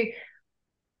speak to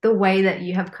the way that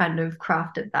you have kind of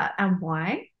crafted that and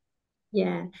why?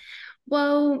 Yeah.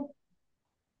 Well,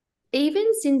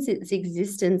 even since its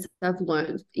existence, I've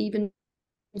learned even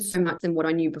so much than what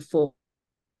I knew before.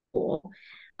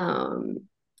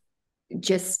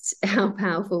 Just how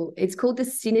powerful it's called, the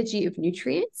synergy of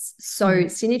nutrients. So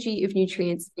synergy of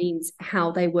nutrients means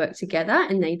how they work together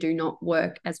and they do not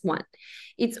work as one.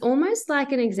 It's almost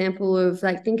like an example of,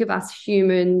 like, think of us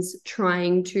humans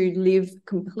trying to live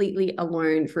completely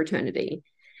alone for eternity,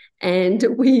 and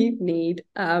we need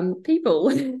people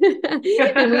and we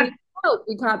need help.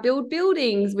 We can't build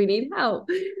buildings, we need help.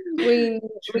 We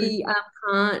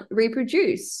can't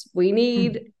reproduce, we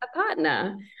need a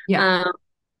partner. Yeah.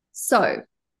 So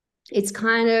it's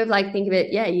kind of like, think of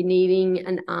it, yeah, you're needing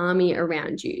an army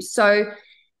around you. So,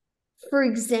 for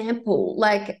example,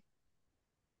 like,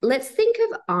 let's think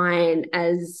of iron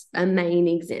as a main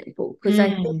example, because I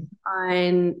think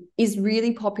iron is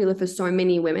really popular for so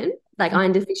many women, like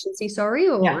iron deficiency, sorry,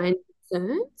 or iron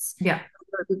concerns. Yeah.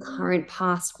 The current,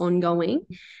 past, ongoing.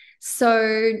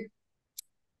 So,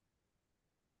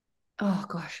 oh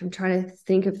gosh, I'm trying to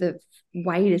think of the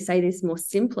way to say this more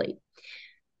simply.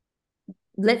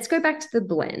 Let's go back to the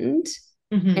blend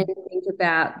and think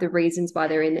about the reasons why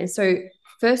they're in there. So,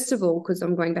 first of all, because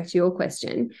I'm going back to your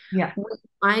question,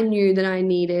 I knew that I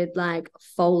needed like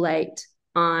folate,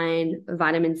 iron,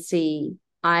 vitamin C,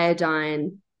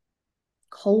 iodine,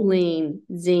 choline,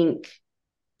 zinc,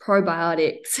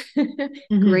 probiotics,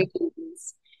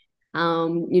 greens,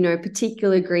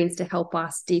 particular greens to help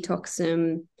us detox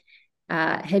some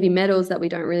heavy metals that we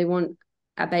don't really want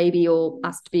a baby or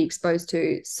us to be exposed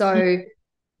to. So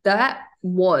that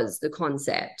was the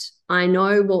concept. I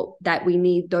know that we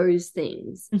need those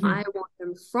things. I want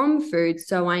them from food,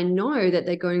 so I know that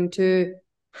they're going to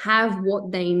have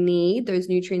what they need. Those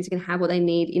nutrients are going to have what they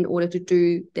need in order to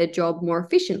do their job more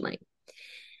efficiently.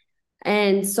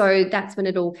 And so that's when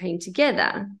it all came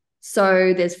together.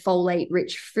 So there's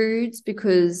folate-rich foods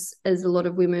because, as a lot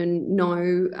of women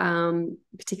know,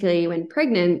 particularly when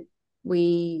pregnant,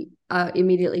 we are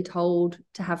immediately told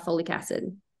to have folic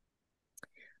acid.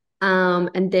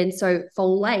 And then so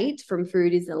folate from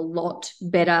food is a lot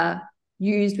better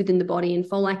used within the body, and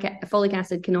folic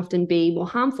acid can often be more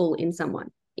harmful in someone,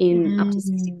 in up to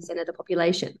 60% of the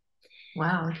population.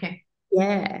 Wow, okay.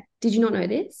 Yeah. Did you not know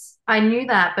this? I knew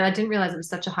that, but I didn't realize it was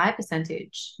such a high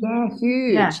percentage. Yeah,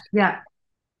 huge. Yeah.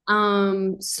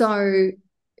 So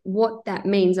what that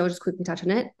means, I'll just quickly touch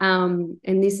on it. And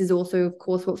this is also, of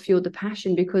course, what fueled the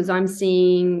passion, because I'm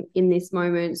seeing in this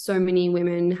moment so many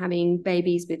women having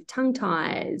babies with tongue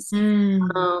ties,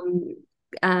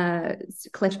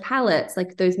 cleft palates,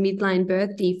 like those midline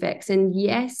birth defects. And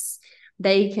yes,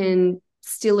 they can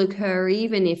still occur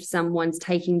even if someone's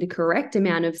taking the correct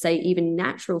amount of, say, even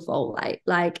natural folate.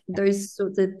 Like those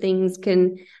sorts of things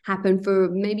can happen for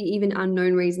maybe even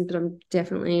unknown reasons, but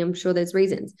I'm sure there's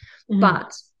reasons.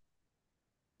 But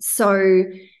so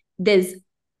there's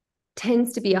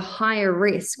tends to be a higher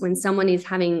risk when someone is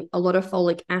having a lot of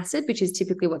folic acid, which is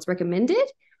typically what's recommended,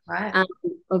 right,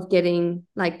 of getting,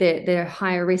 like, they're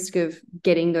higher risk of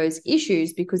getting those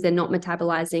issues because they're not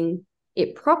metabolizing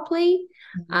it properly.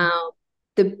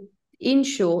 In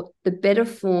short, the better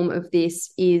form of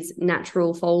this is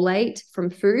natural folate from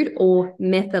food or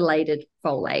methylated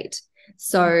folate.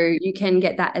 So you can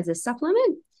get that as a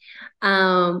supplement.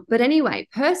 But anyway,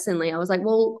 personally, I was like,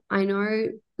 well, I know,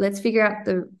 let's figure out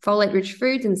the folate-rich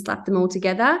foods and slap them all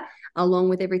together along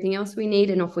with everything else we need,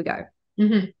 and off we go.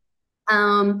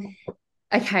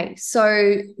 Okay,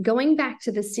 so going back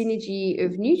to the synergy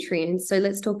of nutrients, so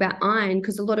let's talk about iron,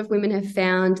 because a lot of women have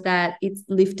found that it's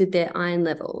lifted their iron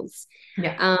levels.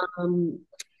 And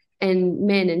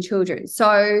men and children.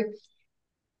 So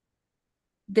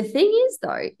the thing is,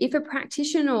 though, if a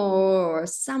practitioner or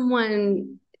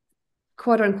someone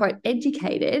quote unquote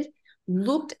educated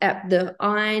looked at the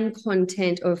iron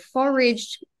content of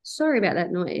foraged, sorry about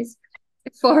that noise,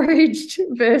 foraged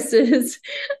versus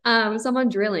someone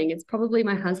drilling, it's probably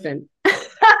my husband. I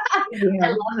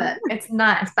love it. It's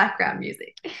nice background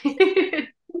music.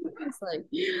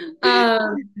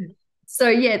 So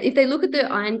yeah, if they look at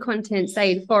the iron content,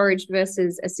 say in foraged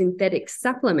versus a synthetic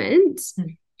supplement,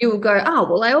 you will go,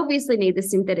 oh, well, I obviously need the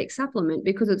synthetic supplement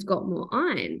because it's got more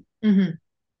iron.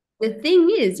 The thing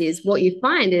is what you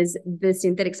find is the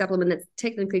synthetic supplement that's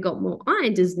technically got more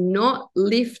iron does not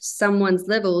lift someone's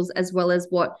levels as well as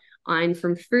what iron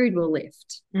from food will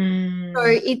lift. So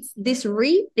it's this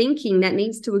rethinking that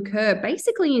needs to occur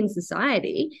basically in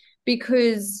society,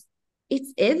 because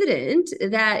it's evident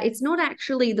that it's not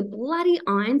actually the bloody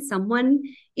iron someone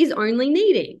is only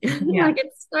needing. Like,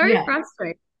 it's so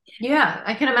frustrating. Yeah,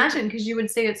 I can imagine, because you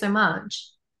would see it so much.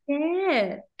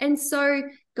 Yeah. And so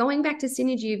going back to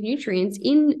synergy of nutrients,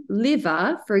 in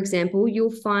liver, for example,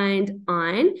 you'll find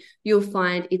iron, you'll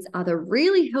find its other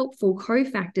really helpful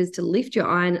cofactors to lift your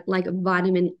iron, like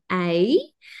vitamin A.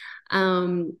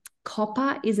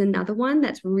 Copper is another one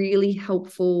that's really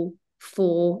helpful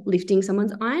for lifting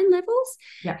someone's iron levels.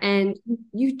 And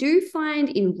you do find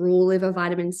in raw liver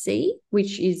vitamin C,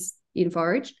 which is in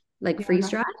forage, like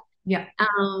freeze-dried.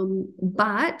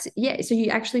 But yeah, so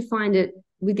you actually find it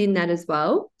within that as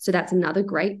well. So that's another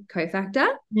great cofactor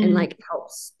and like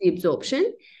helps the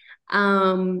absorption.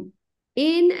 In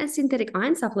a synthetic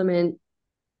iron supplement,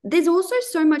 there's also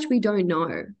so much we don't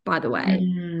know, by the way.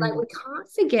 Like, we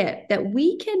can't forget that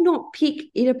we cannot pick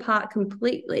it apart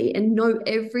completely and know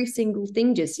every single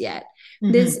thing just yet.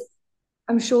 Mm-hmm.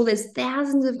 I'm sure there's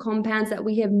thousands of compounds that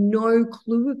we have no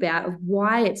clue about of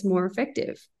why it's more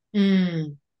effective.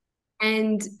 Mm.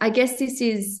 And I guess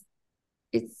it's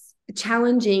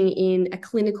challenging in a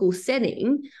clinical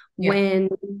setting Yeah. when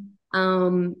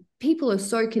people are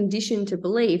so conditioned to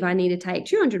believe I need to take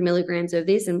 200 milligrams of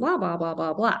this and blah, blah, blah,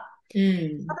 blah, blah.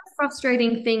 Mm. Another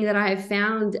frustrating thing that I have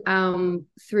found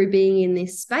through being in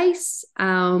this space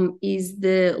is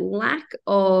the lack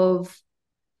of,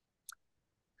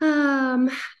 I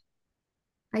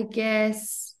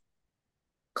guess,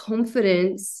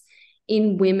 confidence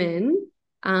in women.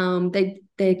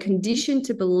 They're conditioned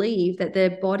to believe that their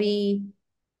body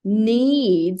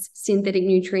needs synthetic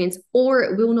nutrients or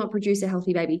it will not produce a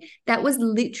healthy baby. That was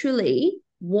literally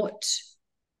what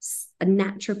a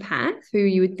naturopath, who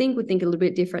you would think a little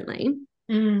bit differently,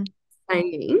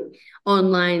 saying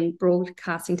online,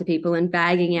 broadcasting to people and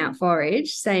bagging out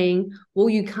forage, saying, well,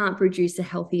 you can't produce a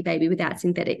healthy baby without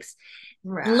synthetics.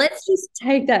 Right. Let's just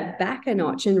take that back a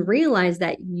notch and realize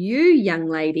that you, young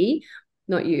lady,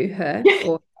 not you, her,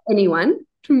 or anyone,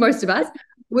 most of us,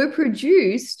 were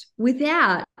produced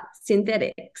without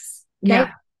synthetics.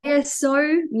 Yeah. They are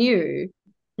so new.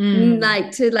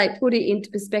 Like, to like put it into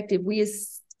perspective, we are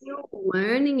still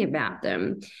learning about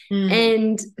them.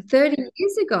 And 30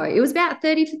 years ago, it was about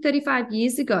 30 to 35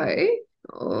 years ago,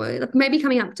 or maybe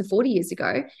coming up to 40 years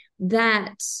ago,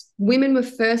 that women were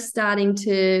first starting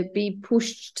to be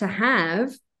pushed to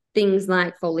have things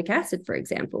like folic acid, for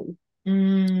example.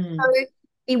 So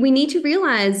we need to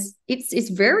realize it's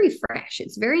very fresh,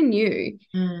 it's very new.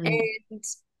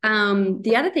 And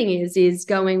the other thing is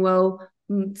going, well,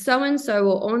 so and so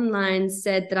or online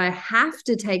said that I have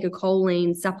to take a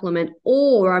choline supplement,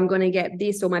 or I'm going to get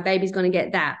this, or my baby's going to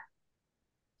get that.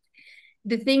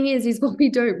 The thing is what we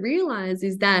don't realize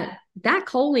is that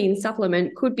choline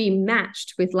supplement could be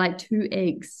matched with like 2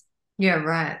 eggs. Yeah,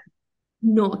 right.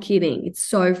 Not kidding. It's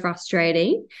so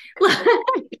frustrating. But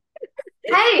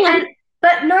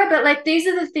like these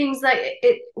are the things, like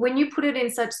when you put it in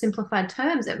such simplified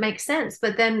terms, it makes sense.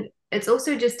 But then it's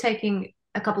also just taking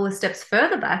a couple of steps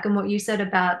further back, and what you said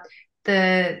about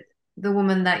the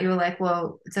woman that you were like,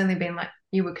 well, it's only been like,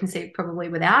 you were conceived probably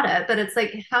without it, but it's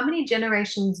like how many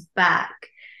generations back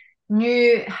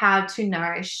knew how to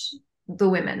nourish the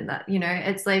women that,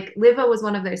 it's like liver was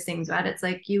one of those things, right? It's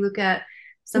like you look at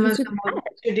some of the more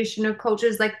traditional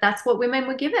cultures, like that's what women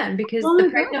were given because the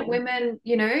pregnant women,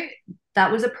 that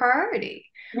was a priority.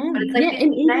 But it's like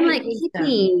and even like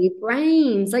kidney,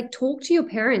 brains, like talk to your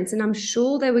parents, and I'm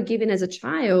sure they were given as a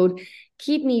child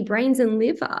kidney, brains, and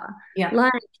liver,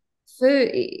 like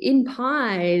in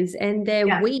pies, and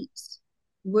their wheat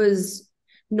was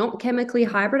not chemically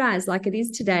hybridized like it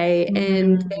is today,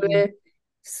 and they were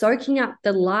soaking up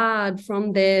the lard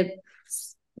from their,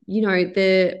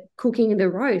 the cooking and the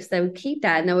roast. They would keep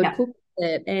that and they would cook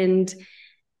it, and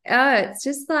it's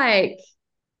just like,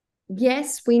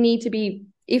 yes, we need to be.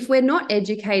 If we're not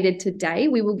educated today,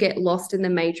 we will get lost in the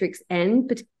matrix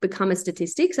and become a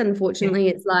statistics. Unfortunately,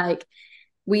 it's like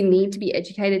we need to be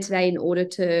educated today in order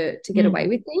to get away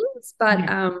with things. But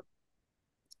do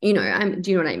you know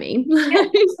what I mean?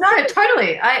 No,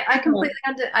 totally.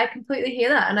 I completely hear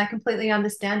that, and I completely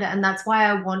understand it, and that's why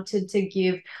I wanted to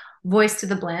give voice to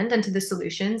the blend and to the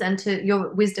solutions and to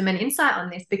your wisdom and insight on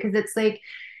this, because it's like,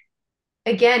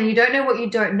 again, you don't know what you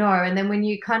don't know, and then when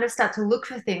you kind of start to look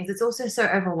for things, it's also so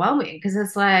overwhelming because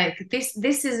it's like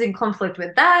this is in conflict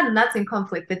with that, and that's in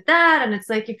conflict with that, and it's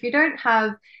like if you don't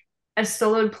have a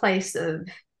solid place of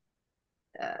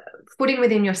footing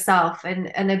within yourself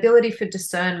and an ability for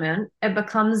discernment, it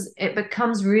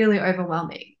becomes really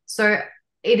overwhelming. So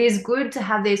it is good to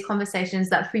have these conversations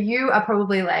that for you are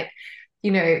probably like,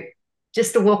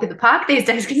 just a walk in the park these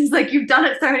days, because it's like you've done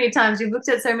it so many times, you've looked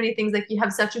at so many things, like you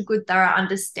have such a good thorough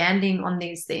understanding on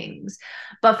these things.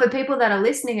 But for people that are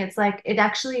listening, it's like it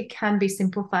actually can be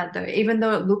simplified though, even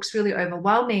though it looks really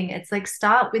overwhelming. It's like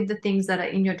start with the things that are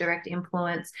in your direct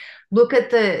influence, look at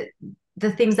the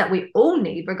things that we all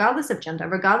need, regardless of gender,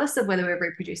 regardless of whether we're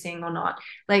reproducing or not.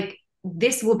 Like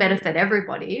this will benefit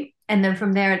everybody, and then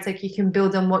from there it's like you can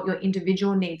build on what your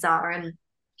individual needs are. And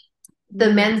the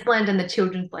men's blend and the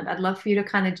children's blend, I'd love for you to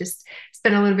kind of just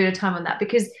spend a little bit of time on that,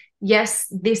 because yes,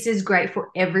 this is great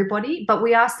for everybody, but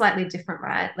we are slightly different,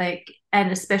 right? Like,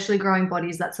 and especially growing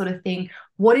bodies, that sort of thing.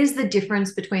 What is the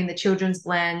difference between the children's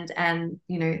blend and,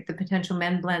 the potential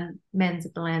men's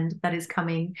blend that is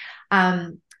coming?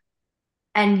 And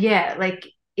yeah, like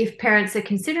if parents are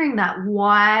considering that,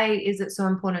 why is it so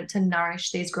important to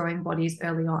nourish these growing bodies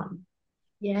early on?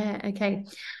 Yeah, okay.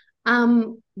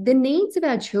 The needs of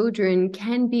our children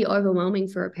can be overwhelming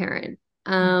for a parent.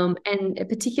 And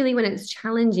particularly when it's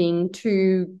challenging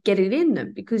to get it in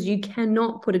them, because you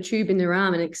cannot put a tube in their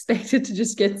arm and expect it to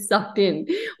just get sucked in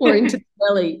or into the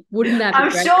belly. Wouldn't that be I'm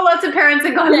great? sure lots of parents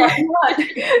are going, Yeah. what?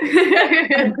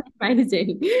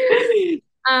 Amazing.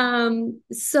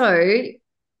 So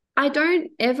I don't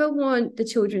ever want the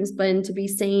children's blend to be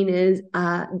seen as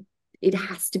it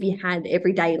has to be had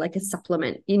every day like a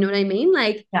supplement. You know what I mean?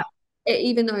 Like, Yeah.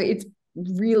 even though it's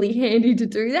really handy to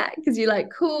do that because you're like,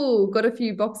 cool, got a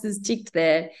few boxes ticked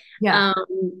there. Yeah.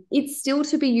 It's still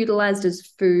to be utilized as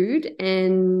food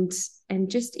and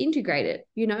just integrate it,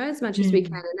 as much as we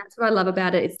can. And that's what I love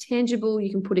about it. It's tangible.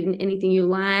 You can put it in anything you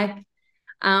like.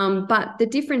 But the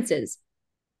differences.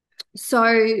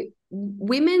 So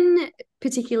women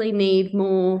particularly need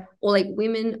more, or like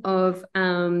women of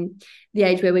the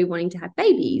age where we're wanting to have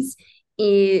babies,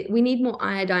 we need more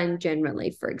iodine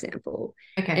generally, for example.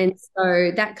 Okay. And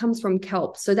so that comes from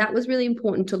kelp. So that was really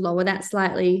important to lower that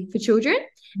slightly for children.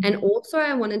 And also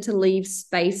I wanted to leave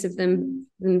space of them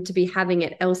to be having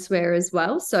it elsewhere as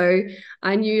well. So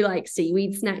I knew like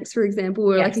seaweed snacks, for example,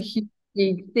 were like a huge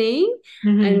big thing,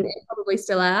 and probably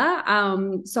still are.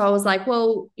 So I was like,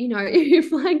 well,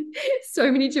 if like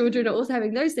so many children are also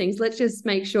having those things, let's just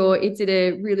make sure it's at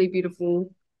a really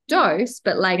beautiful dose,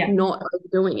 but like not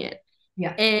overdoing it.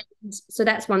 Yeah. And so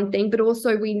that's one thing. But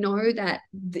also we know that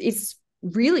it's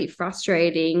really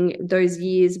frustrating those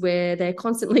years where they're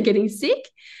constantly getting sick.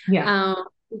 Yeah.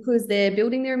 Because they're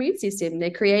building their immune system,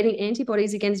 they're creating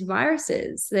antibodies against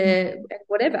viruses, they're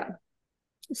whatever.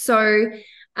 So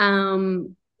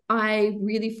I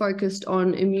really focused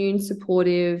on immune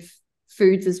supportive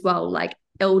foods as well, like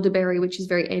elderberry, which is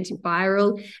very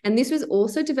antiviral. And this was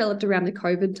also developed around the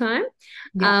COVID time.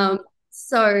 Yeah.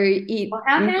 So it. Well,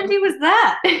 how handy was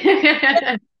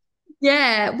that?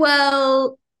 Yeah,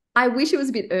 well, I wish it was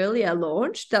a bit earlier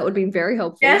launched. That would have been very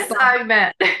helpful. Yes, but, I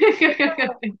bet. but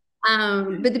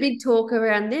the big talk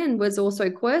around then was also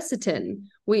quercetin,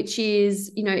 which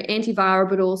is, antiviral,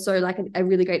 but also like a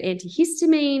really great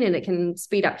antihistamine, and it can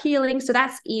speed up healing. So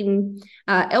that's in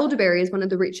elderberry is one of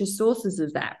the richest sources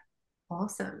of that.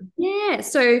 Awesome. Yeah.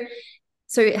 So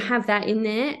have that in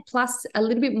there, plus a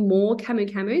little bit more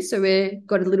camu. So we've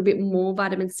got a little bit more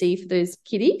vitamin C for those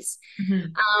kiddies.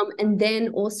 And then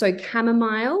also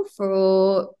chamomile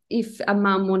for if a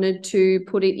mum wanted to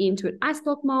put it into an ice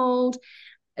block mold.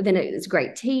 Then it's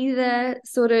great tea there,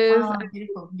 sort of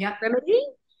beautiful. Yeah. remedy.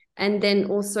 And then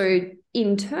also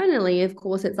internally, of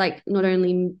course, it's like not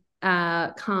only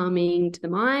calming to the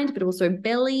mind, but also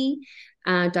belly,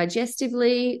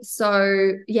 digestively.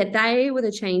 So yeah, they were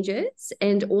the changes,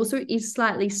 and also is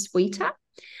slightly sweeter.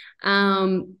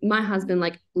 My husband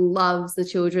like loves the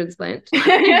children's blend. For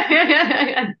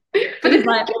the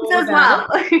like as well.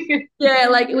 Yeah,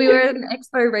 like we were at an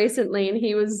expo recently, and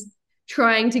he was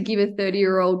trying to give a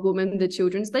 30-year-old woman the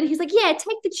children's blend. He's like, yeah,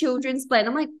 take the children's blend.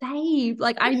 I'm like, babe,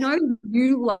 like I know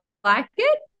you like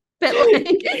it, but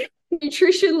like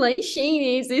nutritionally, she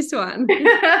needs this one.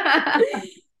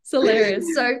 It's hilarious.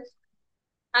 So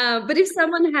but if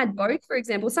someone had both, for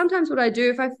example, sometimes what I do,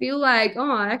 if I feel like,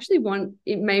 oh, I actually want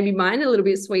it, maybe mine a little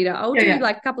bit sweeter, I'll do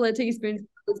like a couple of teaspoons of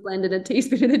this blend and a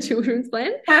teaspoon of the children's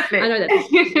blend. Perfect. I know that's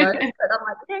but I'm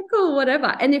like, yeah, cool,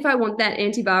 whatever. And if I want that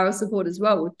antiviral support as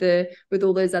well with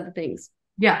all those other things.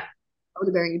 Yeah.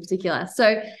 Elderberry in particular.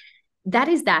 So that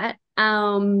is that.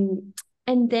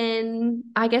 And then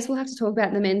I guess we'll have to talk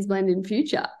about the men's blend in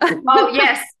future. Oh,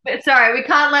 yes. Sorry, we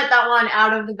can't let that one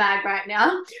out of the bag right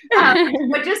now.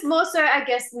 But just more so, I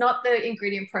guess, not the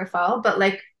ingredient profile, but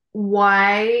like,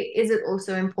 why is it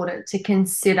also important to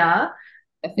consider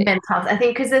men's health? I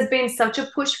think because there's been such a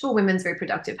push for women's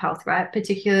reproductive health, right?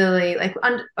 Particularly, like,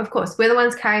 of course, we're the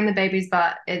ones carrying the babies,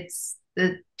 but it's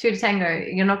the two to tango.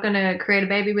 You're not going to create a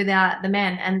baby without the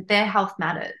men, and their health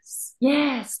matters.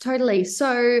 Yes, totally.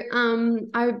 So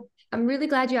I'm really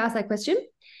glad you asked that question.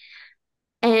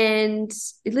 And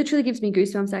it literally gives me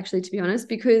goosebumps, actually, to be honest,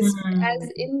 because as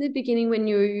in the beginning, when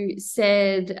you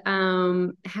said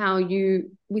how you,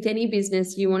 with any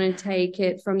business, you want to take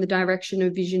it from the direction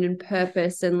of vision and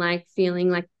purpose and like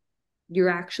feeling like you're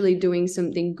actually doing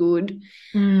something good.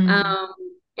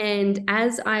 And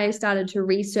as I started to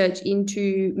research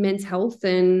into men's health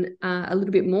and a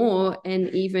little bit more, and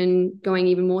even going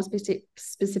even more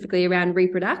specifically around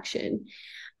reproduction,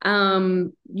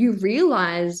 you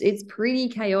realize it's pretty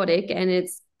chaotic and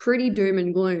it's pretty doom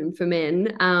and gloom for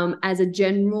men as a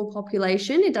general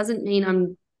population. It doesn't mean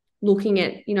I'm looking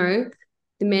at,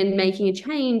 the men making a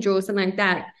change or something like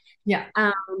that. Yeah.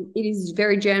 It is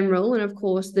very general, and of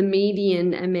course the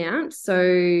median amount.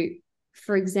 So,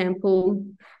 for example,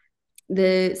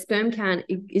 the sperm count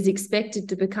is expected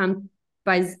to become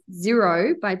by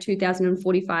 0 by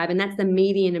 2045, and that's the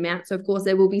median amount. So, of course,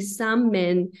 there will be some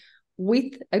men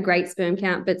with a great sperm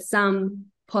count, but some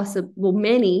possible,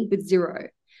 many with 0.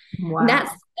 Wow.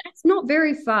 That's not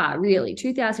very far, really,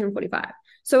 2045.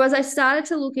 So as I started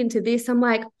to look into this, I'm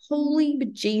like, holy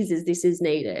bejesus, this is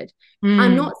needed.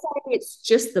 I'm not saying it's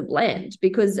just the blend,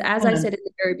 because as I said at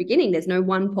the very beginning, there's no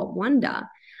one pot wonder.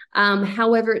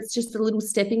 However, it's just a little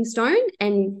stepping stone.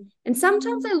 And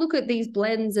sometimes I look at these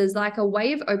blends as like a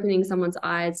way of opening someone's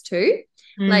eyes too.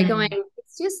 Like going,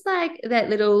 it's just like that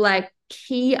little like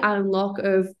key unlock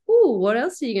of, oh, what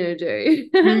else are you going to do?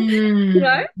 You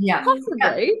know, Yeah. possibly.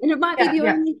 Yeah. And it might be the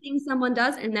Yeah. only thing someone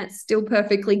does, and that's still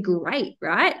perfectly great,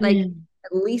 right? Like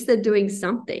at least they're doing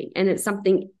something, and it's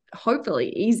something hopefully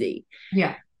easy.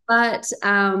 Yeah. But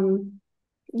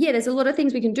yeah, there's a lot of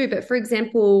things we can do. But for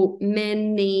example,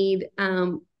 men need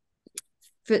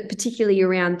particularly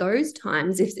around those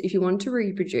times, if you want to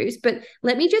reproduce. But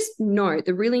let me just note,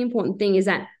 the really important thing is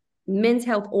that men's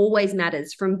health always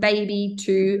matters from baby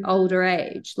to older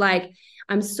age. Like,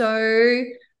 I'm so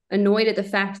annoyed at the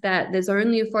fact that there's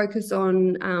only a focus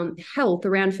on health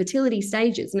around fertility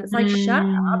stages, and it's like, shut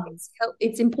up,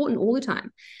 it's important all the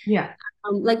time. Yeah.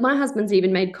 Like my husband's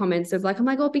even made comments of like, oh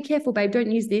my God, be careful, babe,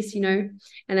 don't use this, you know.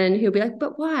 And then he'll be like,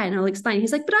 but why? And I'll explain.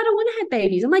 He's like, but I don't want to have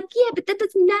babies. I'm like, yeah, but that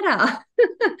doesn't matter.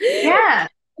 Yeah.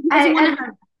 He doesn't want to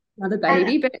have another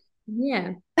baby, but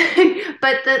yeah.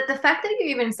 But the fact that you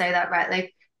even say that, right?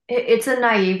 Like it's a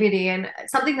naivety and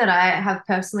something that I have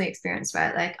personally experienced,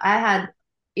 right? Like I had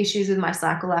issues with my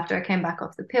cycle after I came back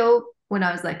off the pill when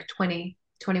I was like 20,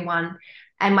 21.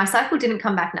 And my cycle didn't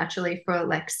come back naturally for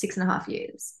like 6.5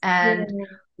 years. And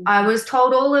I was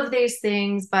told all of these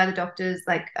things by the doctors.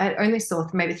 Like I only saw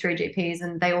maybe 3 GPs,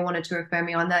 and they all wanted to refer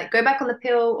me on that. Go back on the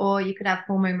pill, or you could have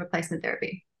hormone replacement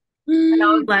therapy. And I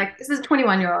was like, this is a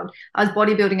 21-year-old. I was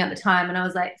bodybuilding at the time, and I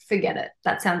was like, forget it.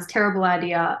 That sounds terrible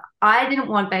idea. I didn't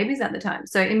want babies at the time.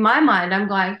 So in my mind, I'm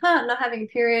going, not having a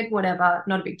period, whatever,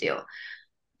 not a big deal.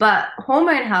 But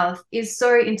hormone health is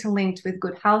so interlinked with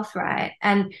good health, right?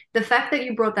 And the fact that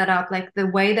you brought that up, like the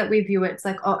way that we view it, it's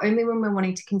like, oh, only when we're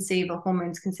wanting to conceive are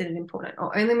hormones considered important,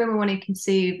 or only when we're wanting to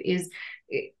conceive is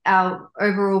our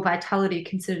overall vitality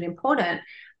considered important.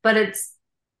 But it's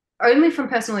only from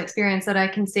personal experience that I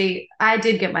can see I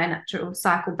did get my natural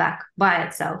cycle back by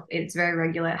itself. It's very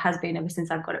regular. It has been ever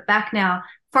since I've got it back now.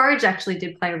 Forage actually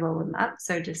did play a role in that.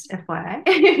 So just FYI,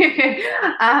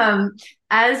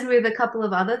 as with a couple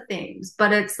of other things,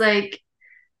 but it's like,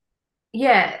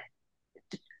 yeah,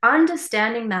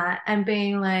 understanding that and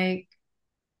being like,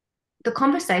 the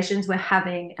conversations we're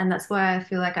having, and that's why I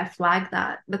feel like I flag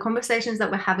that, the conversations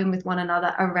that we're having with one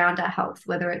another around our health,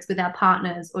 whether it's with our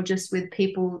partners or just with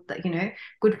people that, you know,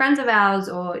 good friends of ours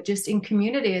or just in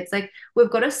community, it's like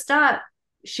we've got to start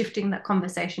shifting that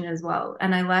conversation as well.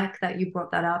 And I like that you brought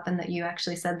that up and that you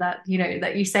actually said that, you know,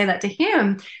 that you say that to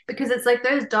him, because it's like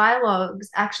those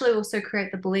dialogues actually also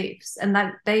create the beliefs, and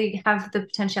that they have the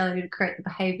potentiality to create the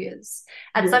behaviors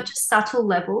at such a subtle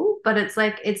level. But it's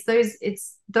like it's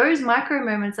those micro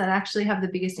moments that actually have the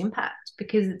biggest impact,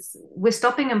 because we're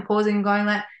stopping and pausing and going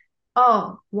like,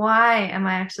 oh, why am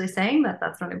I actually saying that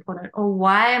that's not important? Or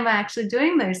why am I actually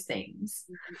doing those things?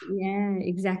 Yeah,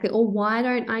 exactly. Or why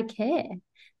don't I care?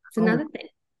 It's another thing.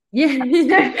 Yeah.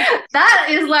 That's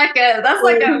like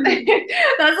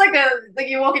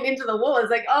you're walking into the wall. It's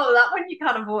like, oh, that one you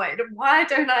can't avoid. Why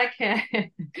don't I care?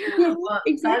 Yeah, Well,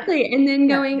 exactly. And then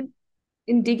going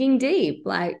and digging deep,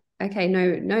 like, okay,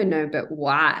 no, but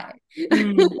why?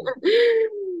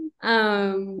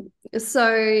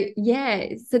 So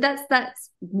yeah, so that's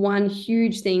one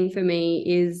huge thing for me,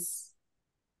 is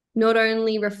not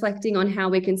only reflecting on how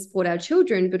we can support our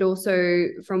children, but also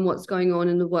from what's going on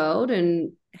in the world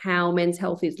and how men's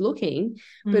health is looking,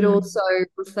 but also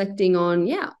reflecting on,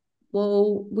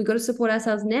 well, we've got to support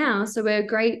ourselves now, so we're a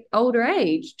great older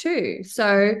age too.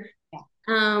 So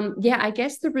I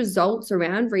guess the results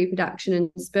around reproduction and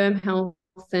sperm health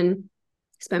and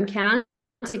sperm count,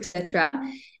 etc.,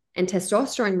 and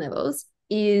testosterone levels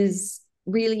is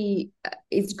really,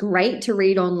 it's great to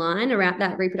read online around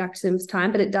that reproductive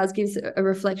time, but it does give a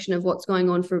reflection of what's going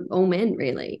on for all men,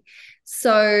 really.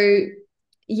 So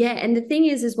yeah, and the thing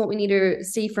is what we need to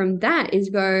see from that is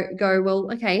go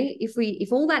well, okay,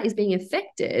 if all that is being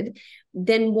affected,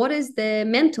 then what is their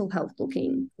mental health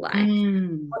looking like?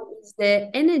 What is their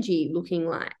energy looking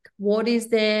like? what is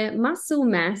their muscle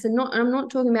mass, and I'm not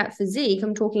talking about physique,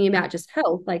 I'm talking about just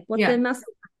health, like what's Yeah. their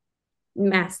muscle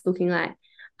mass looking like,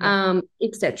 Yeah.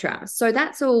 etc. So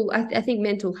that's all. I think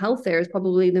mental health there is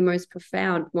probably the most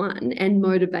profound one, and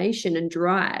motivation and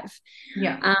drive.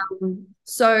 Yeah.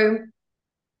 So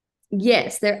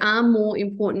yes, there are more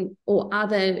important or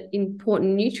other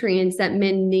important nutrients that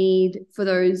men need for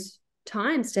those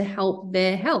times to help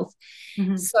their health.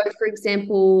 Mm-hmm. So, for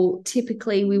example,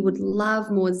 typically we would love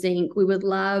more zinc, we would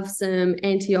love some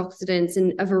antioxidants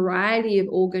and a variety of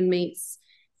organ meats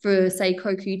for, say,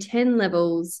 CoQ10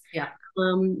 levels. Yeah.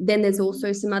 Then there's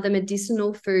also some other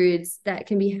medicinal foods that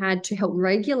can be had to help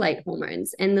regulate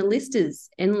hormones. And the list is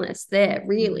endless there,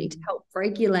 really, to help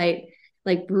regulate,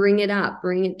 like bring it up,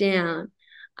 bring it down.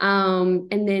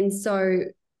 And then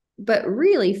but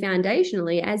really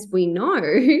foundationally, as we know,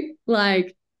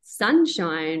 like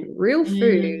sunshine, real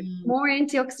food, more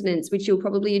antioxidants, which you'll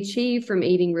probably achieve from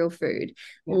eating real food,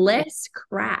 less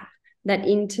crap that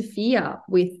interfere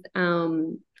with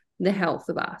the health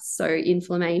of us. So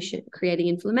inflammation, creating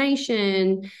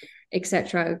inflammation,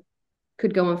 etc.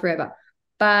 Could go on forever.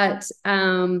 But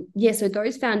so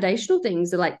those foundational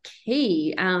things are like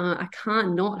key. I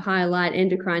can't not highlight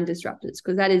endocrine disruptors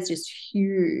because that is just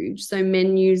huge. So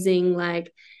men using,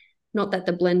 like, not that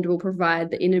the blend will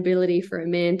provide the inability for a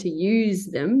man to use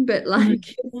them, but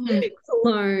like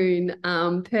cologne,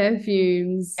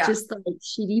 perfumes, just like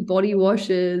shitty body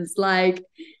washes, like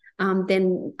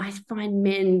then I find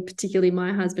men, particularly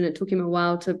my husband, it took him a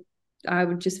while I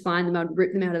would just find them, I'd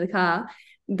rip them out of the car.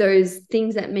 Those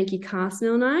things that make your car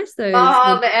smell nice, those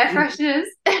the air fresheners.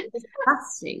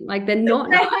 disgusting. Like they're not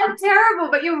They are terrible,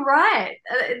 but you're right.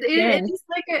 It is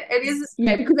like it is.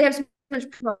 Yeah, because they have so much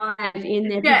pride in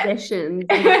their possessions.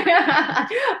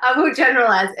 I will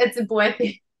generalize. It's a boy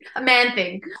thing, a man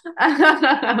thing.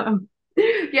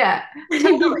 Yeah,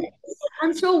 totally.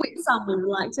 I'm sure some would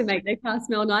like to make their car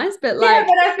smell nice, but Yeah,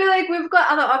 but I feel like we've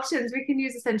got other options. We can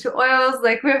use essential oils.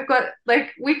 Like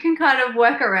we can kind of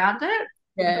work around it.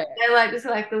 Yeah. They like just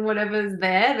like the whatever's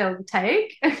there, they'll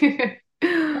take.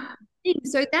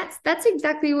 So that's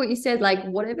exactly what you said. Like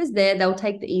whatever's there, they'll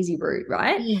take the easy route,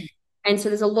 right? And so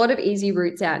there's a lot of easy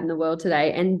routes out in the world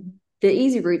today, and the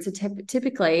easy routes are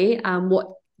typically what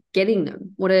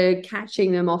are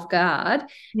catching them off guard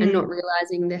and not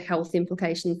realizing the health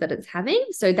implications that it's having.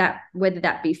 So that whether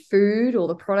that be food or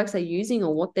the products they're using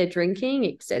or what they're drinking,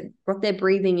 except what they're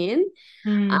breathing in.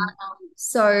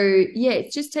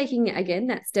 It's just taking, again,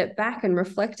 that step back and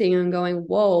reflecting and going,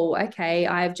 whoa, okay,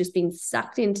 I've just been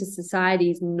sucked into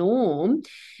society's norm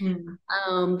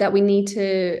that we need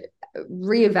to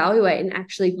reevaluate and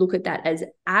actually look at that as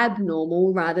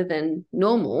abnormal rather than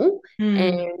normal,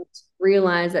 and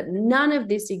realize that none of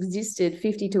this existed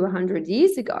 50 to 100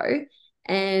 years ago,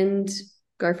 and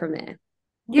go from there.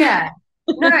 Yeah.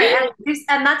 No,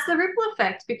 and that's the ripple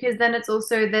effect, because then it's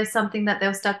also there's something that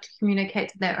they'll start to communicate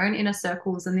to their own inner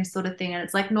circles and this sort of thing. And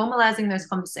it's like normalizing those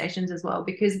conversations as well,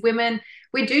 because women,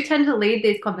 we do tend to lead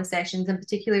these conversations, and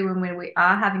particularly when we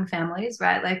are having families,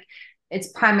 right? Like it's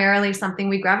primarily something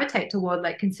we gravitate toward,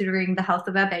 like considering the health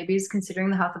of our babies,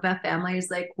 considering the health of our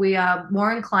families. Like we are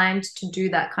more inclined to do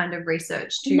that kind of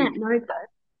research. To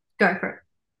go for it.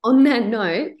 On that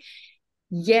note,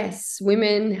 yes,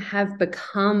 women have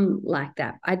become like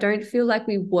that. I don't feel like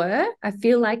we were. I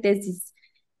feel like there's this,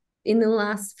 in the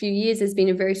last few years, there's been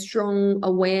a very strong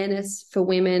awareness for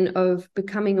women of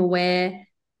becoming aware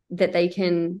that they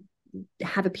can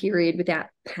have a period without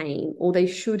pain, or they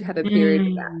should have a period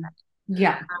without that.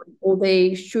 Yeah. Or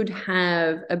they should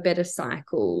have a better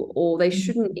cycle, or they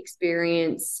shouldn't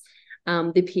experience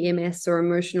the PMS or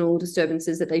emotional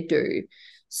disturbances that they do.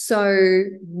 So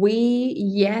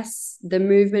the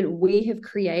movement we have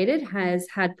created has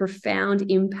had profound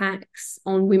impacts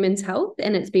on women's health,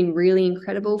 and it's been really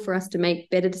incredible for us to make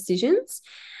better decisions.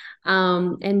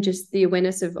 And just the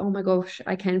awareness of, oh my gosh,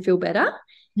 I can feel better.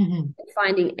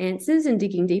 Finding answers and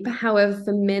digging deeper. However,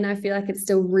 for men, I feel like it's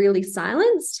still really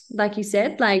silenced. Like you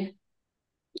said, like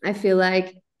I feel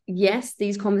like, yes,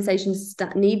 these conversations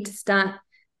need to start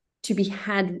to be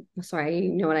had. Sorry,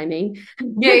 you know what I mean?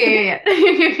 Yeah.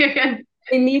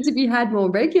 They need to be had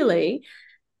more regularly,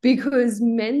 because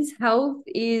men's health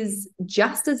is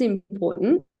just as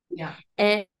important. Yeah.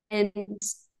 And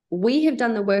we have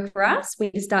done the work for us. We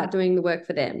need to start doing the work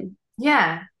for them.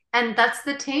 Yeah. And that's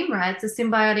the team, right? It's a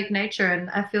symbiotic nature. And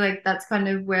I feel like that's kind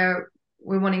of where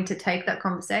we're wanting to take that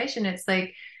conversation. It's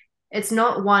like, it's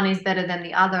not one is better than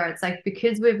the other. It's like,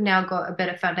 because we've now got a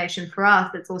better foundation for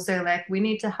us, it's also like we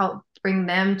need to help bring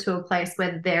them to a place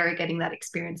where they're getting that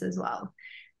experience as well.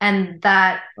 And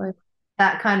that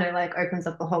that kind of like opens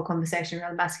up the whole conversation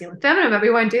around masculine and feminine, but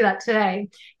we won't do that today.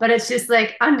 But it's just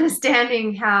like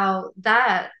understanding how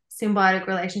that symbiotic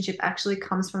relationship actually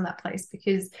comes from that place,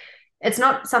 because it's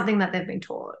not something that they've been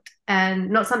taught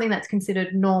and not something that's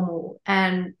considered normal.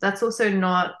 And that's also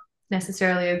not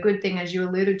necessarily a good thing, as you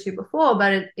alluded to before,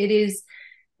 but it is,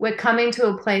 we're coming to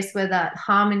a place where that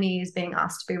harmony is being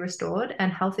asked to be restored,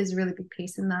 and health is a really big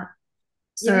piece in that.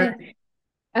 So Yeah.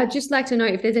 I'd just like to know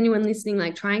if there's anyone listening,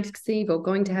 like trying to conceive or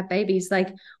going to have babies,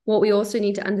 like what we also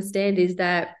need to understand is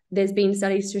that there's been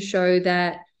studies to show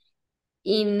that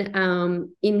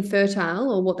in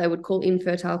infertile, or what they would call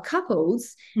infertile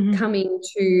couples, coming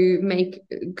to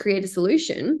create a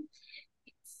solution,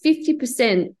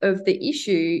 50% of the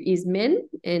issue is men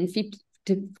and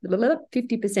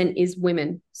 50% is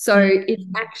women. So it's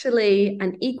actually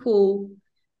an equal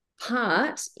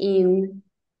part in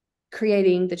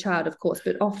creating the child, of course,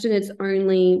 but often it's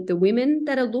only the women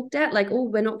that are looked at, like, oh,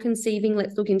 we're not conceiving,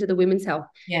 let's look into the women's health.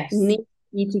 yes. Need to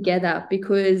be together,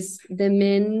 because the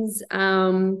men's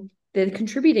they're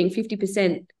contributing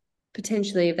 50%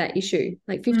 potentially of that issue.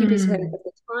 Like 50% of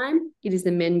the time it is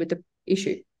the men with the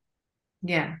issue.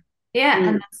 Yeah. Yeah.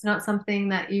 And that's not something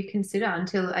that you consider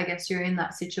until, I guess, you're in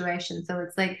that situation. So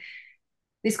it's like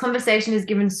this conversation is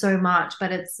given so much,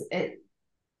 but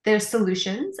there's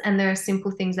solutions and there are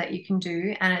simple things that you can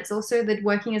do. And it's also that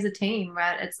working as a team,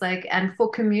 right? It's like, and for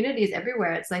communities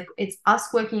everywhere, it's like, it's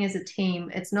us working as a team.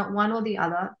 It's not one or the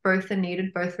other. Both are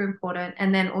needed, both are important.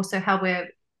 And then also how we're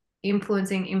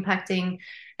influencing, impacting,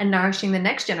 and nourishing the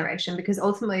next generation, because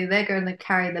ultimately they're going to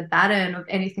carry the baton of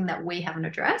anything that we haven't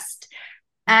addressed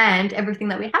and everything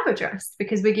that we have addressed,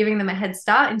 because we're giving them a head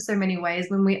start in so many ways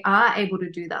when we are able to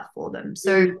do that for them.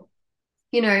 So,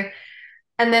 you know,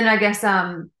 and then I guess,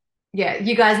 yeah,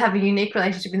 you guys have a unique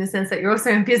relationship in the sense that you're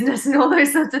also in business and all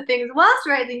those sorts of things, whilst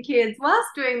raising kids, whilst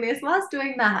doing this, whilst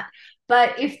doing that.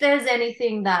 But if there's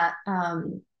anything that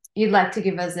you'd like to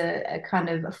give us a kind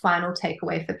of a final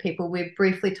takeaway for people, we've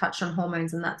briefly touched on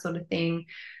hormones and that sort of thing.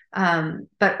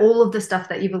 But all of the stuff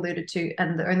that you've alluded to,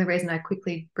 and the only reason I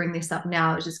quickly bring this up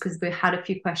now is just because we had a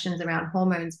few questions around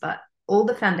hormones, but all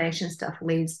the foundation stuff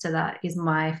leads to that, is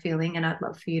my feeling. And I'd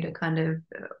love for you to kind of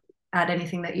add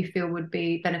anything that you feel would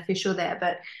be beneficial there.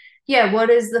 But yeah, what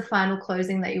is the final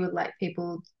closing that you would like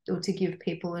people, or to give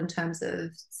people, in terms of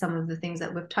some of the things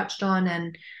that we've touched on,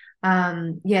 and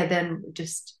yeah, then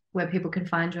just where people can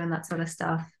find you and that sort of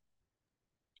stuff.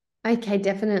 Okay,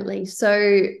 definitely.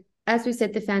 So as we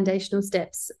said, the foundational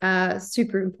steps are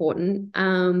super important.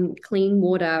 Clean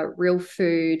water, real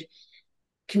food,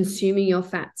 consuming your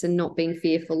fats and not being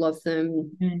fearful of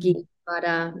them, ghee,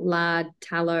 butter, lard,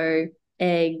 tallow,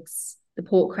 eggs, the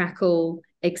pork crackle,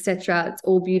 etc. It's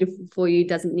all beautiful for you,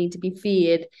 doesn't need to be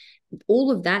feared.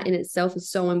 All of that in itself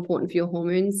is so important for your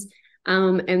hormones.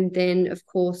 And then, of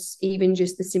course, even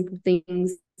just the simple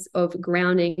things of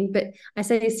grounding. But I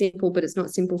say it's simple, but it's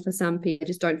not simple for some people.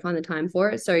 Just don't find the time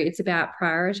for it. So it's about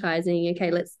prioritizing.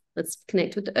 Okay, let's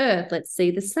connect with the earth. Let's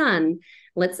see the sun.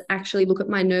 Let's actually look at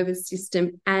my nervous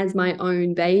system as my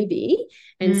own baby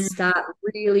and start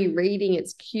really reading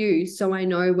its cues, so I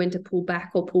know when to pull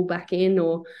back or pull back in,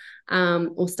 or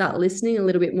start listening a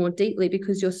little bit more deeply,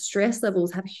 because your stress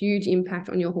levels have huge impact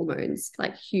on your hormones,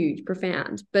 like huge,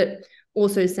 profound. But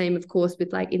also same, of course,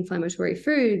 with like inflammatory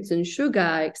foods and sugar,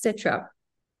 etc.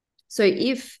 So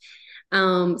if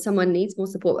someone needs more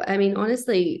support, I mean,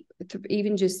 honestly,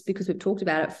 even just because we've talked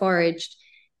about it, foraged,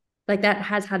 like that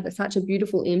has had such a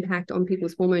beautiful impact on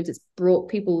people's hormones. It's brought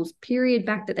people's period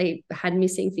back that they had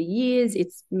missing for years.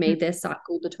 It's made their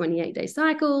cycle the 28-day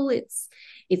cycle. It's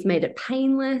made it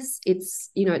painless. It's,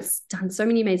 you know, it's done so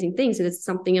many amazing things. So there's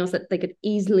something else that they could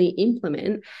easily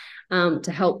implement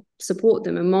to help support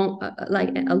them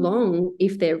along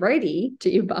if they're ready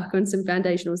to embark on some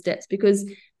foundational steps, because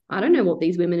I don't know what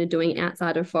these women are doing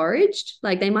outside of foraged.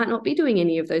 Like, they might not be doing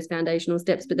any of those foundational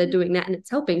steps, but they're doing that and it's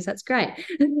helping. So that's great.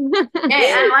 Yeah,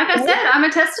 and like I said, I'm a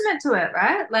testament to it,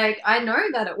 right? Like, I know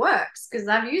that it works because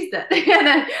I've used it. And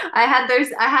I had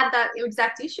that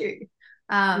exact issue.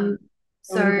 So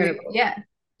incredible.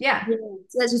 yeah.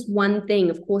 So that's just one thing.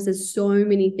 Of course, there's so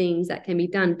many things that can be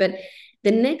done, but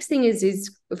the next thing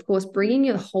is of course bringing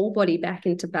your whole body back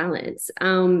into balance.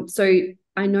 So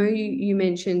I know you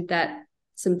mentioned that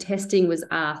some testing was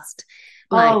asked.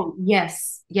 Oh,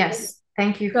 yes.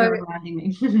 Thank you So for reminding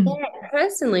me. yeah,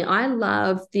 personally, I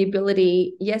love the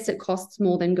ability. Yes, it costs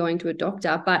more than going to a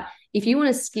doctor, but if you want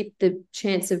to skip the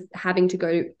chance of having to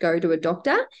go to a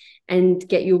doctor and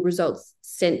get your results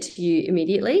sent to you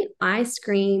immediately,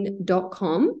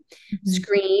 iscreen.com. Mhm.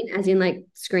 Screen, as in like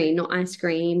screen, not ice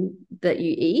cream that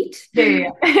you eat.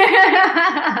 Yeah.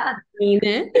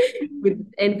 With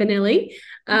and vanilla.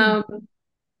 Um,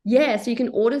 yeah, so you can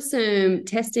order some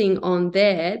testing on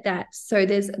there so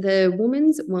there's the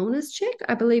woman's wellness check,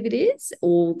 I believe it is,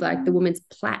 or like the woman's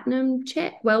platinum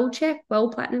check, well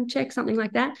platinum check, something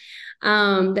like that,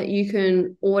 that you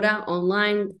can order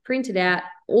online, print it out,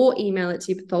 or email it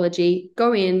to your pathology,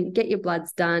 go in, get your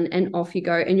bloods done, and off you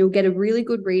go. And you'll get a really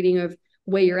good reading of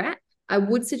where you're at. I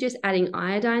would suggest adding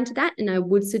iodine to that, and I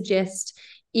would suggest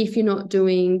if you're not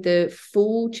doing the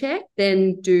full check,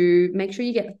 then make sure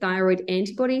you get thyroid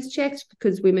antibodies checked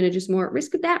because women are just more at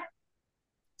risk of that.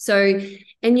 So,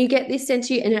 and you get this sent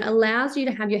to you, and it allows you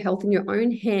to have your health in your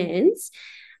own hands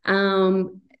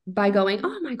by going,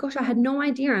 oh my gosh, I had no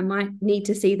idea I might need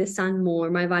to see the sun more.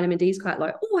 My vitamin D is quite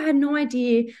low. Oh, I had no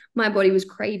idea my body was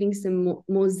craving some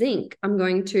more zinc. I'm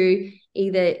going to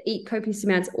either eat copious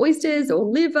amounts of oysters or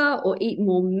liver or eat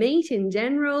more meat in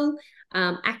general.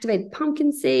 Activated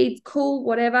pumpkin seeds, cool,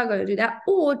 whatever, I've got to do that.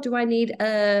 Or do I need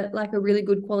a really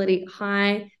good quality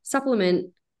high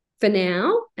supplement for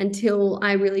now until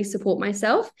I really support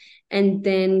myself, and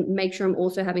then make sure I'm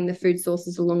also having the food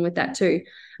sources along with that too,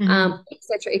 et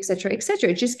cetera, et cetera, et cetera.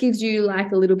 It just gives you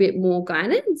like a little bit more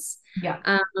guidance.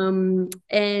 Yeah.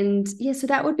 And yeah, so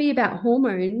that would be about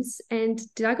hormones. And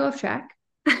did I go off track?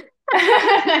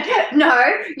 No,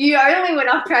 you only went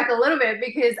off track a little bit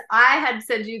because I had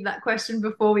sent you that question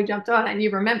before we jumped on and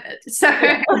you remembered. So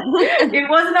Yeah. it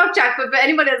wasn't off track, but for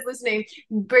anybody that's listening,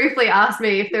 briefly asked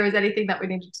me if there was anything that we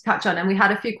needed to touch on. And we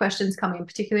had a few questions coming,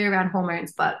 particularly around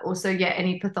hormones, but also, yeah,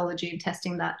 any pathology and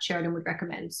testing that Sheridan would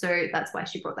recommend. So that's why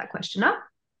she brought that question up.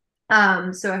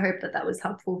 So I hope that was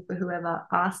helpful for whoever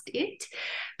asked it.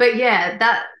 But yeah,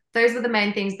 those were the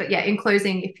main things. But yeah, in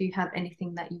closing, if you have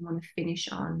anything that you want to finish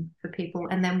on for people,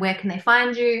 and then where can they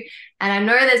find you? And I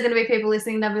know there's going to be people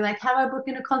listening that'll be like, how do I book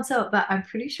in a consult? But I'm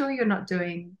pretty sure you're not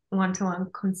doing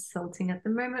one-to-one consulting at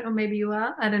the moment, or maybe you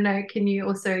are. I don't know. Can you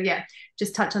also, yeah,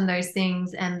 just touch on those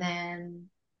things? And then,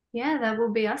 yeah, that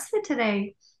will be us for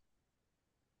today.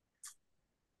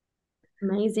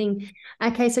 Amazing.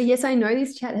 Okay, so yes, I know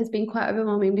this chat has been quite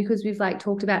overwhelming because we've like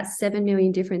talked about 7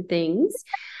 million different things.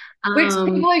 Which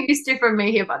people are used to from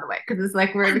me here, by the way, because it's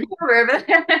like we're over here, we're over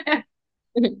there.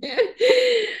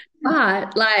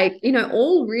 But like,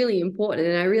 all really important.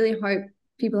 And I really hope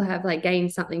people have like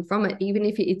gained something from it, even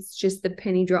if it's just the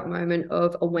penny drop moment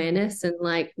of awareness and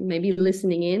like maybe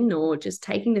listening in or just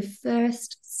taking the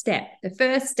first step.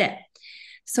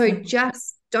 So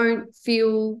just don't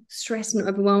feel stressed and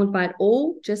overwhelmed by it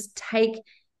all. Just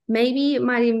maybe it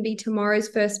might even be tomorrow's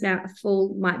first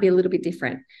mouthful might be a little bit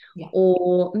different. Yeah.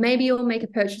 Or maybe you'll make a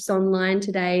purchase online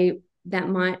today that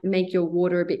might make your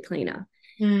water a bit cleaner.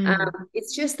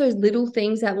 It's just those little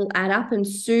things that will add up, and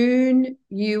soon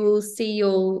you will see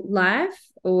your life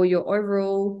or your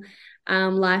overall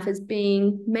life as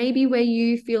being maybe where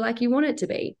you feel like you want it to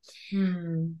be.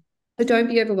 So don't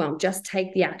be overwhelmed. Just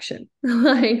take the action.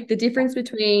 Like the difference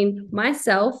between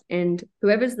myself and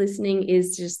whoever's listening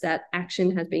is just that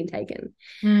action has been taken.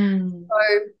 So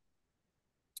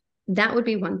that would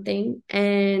be one thing.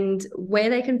 And where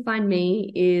they can find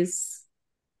me is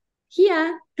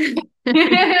here.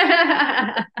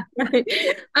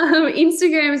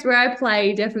 Instagram is where I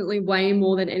play definitely way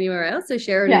more than anywhere else. So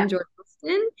Sheridan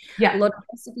Austin. Yeah. A lot of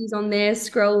recipes on there.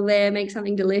 Scroll there, make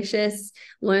something delicious,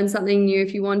 learn something new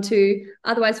if you want to.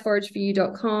 Otherwise,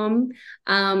 forageforyou.com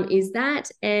is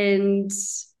that. And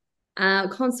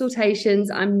consultations,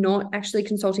 I'm not actually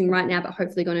consulting right now, but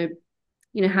hopefully going to,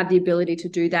 have the ability to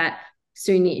do that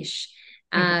soonish.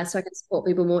 So I can support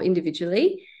people more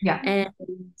individually. Yeah.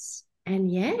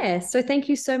 And yeah, so thank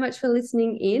you so much for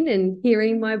listening in and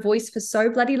hearing my voice for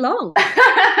so bloody long.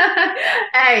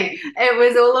 Hey, it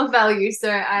was all of value.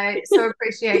 So I so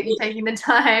appreciate you taking the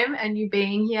time and you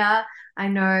being here. I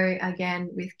know, again,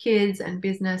 with kids and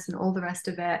business and all the rest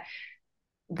of it,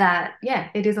 that, yeah,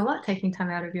 it is a lot taking time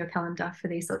out of your calendar for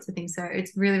these sorts of things. So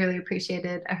it's really, really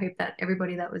appreciated. I hope that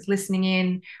everybody that was listening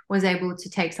in was able to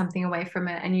take something away from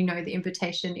it. And the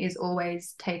invitation is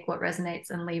always take what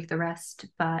resonates and leave the rest.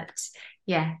 But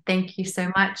yeah, thank you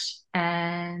so much.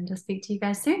 And I'll speak to you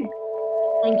guys soon.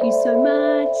 Thank you so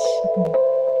much.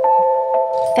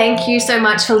 Thank you so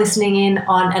much for listening in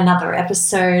on another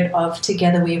episode of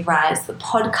Together We Rise, the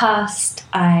podcast.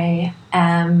 I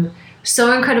am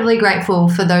so incredibly grateful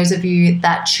for those of you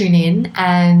that tune in.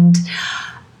 And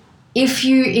if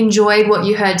you enjoyed what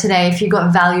you heard today, if you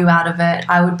got value out of it,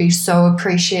 I would be so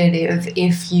appreciative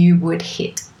if you would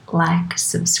hit like,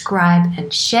 subscribe,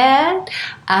 and share,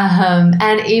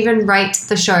 and even rate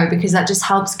the show, because that just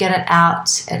helps get it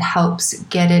out. It helps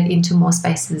get it into more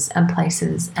spaces and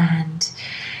places. And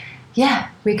yeah,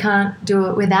 we can't do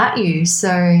it without you.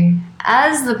 So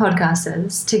as the podcast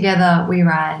says, together we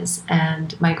rise,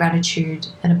 and my gratitude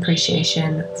and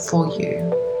appreciation for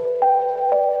you.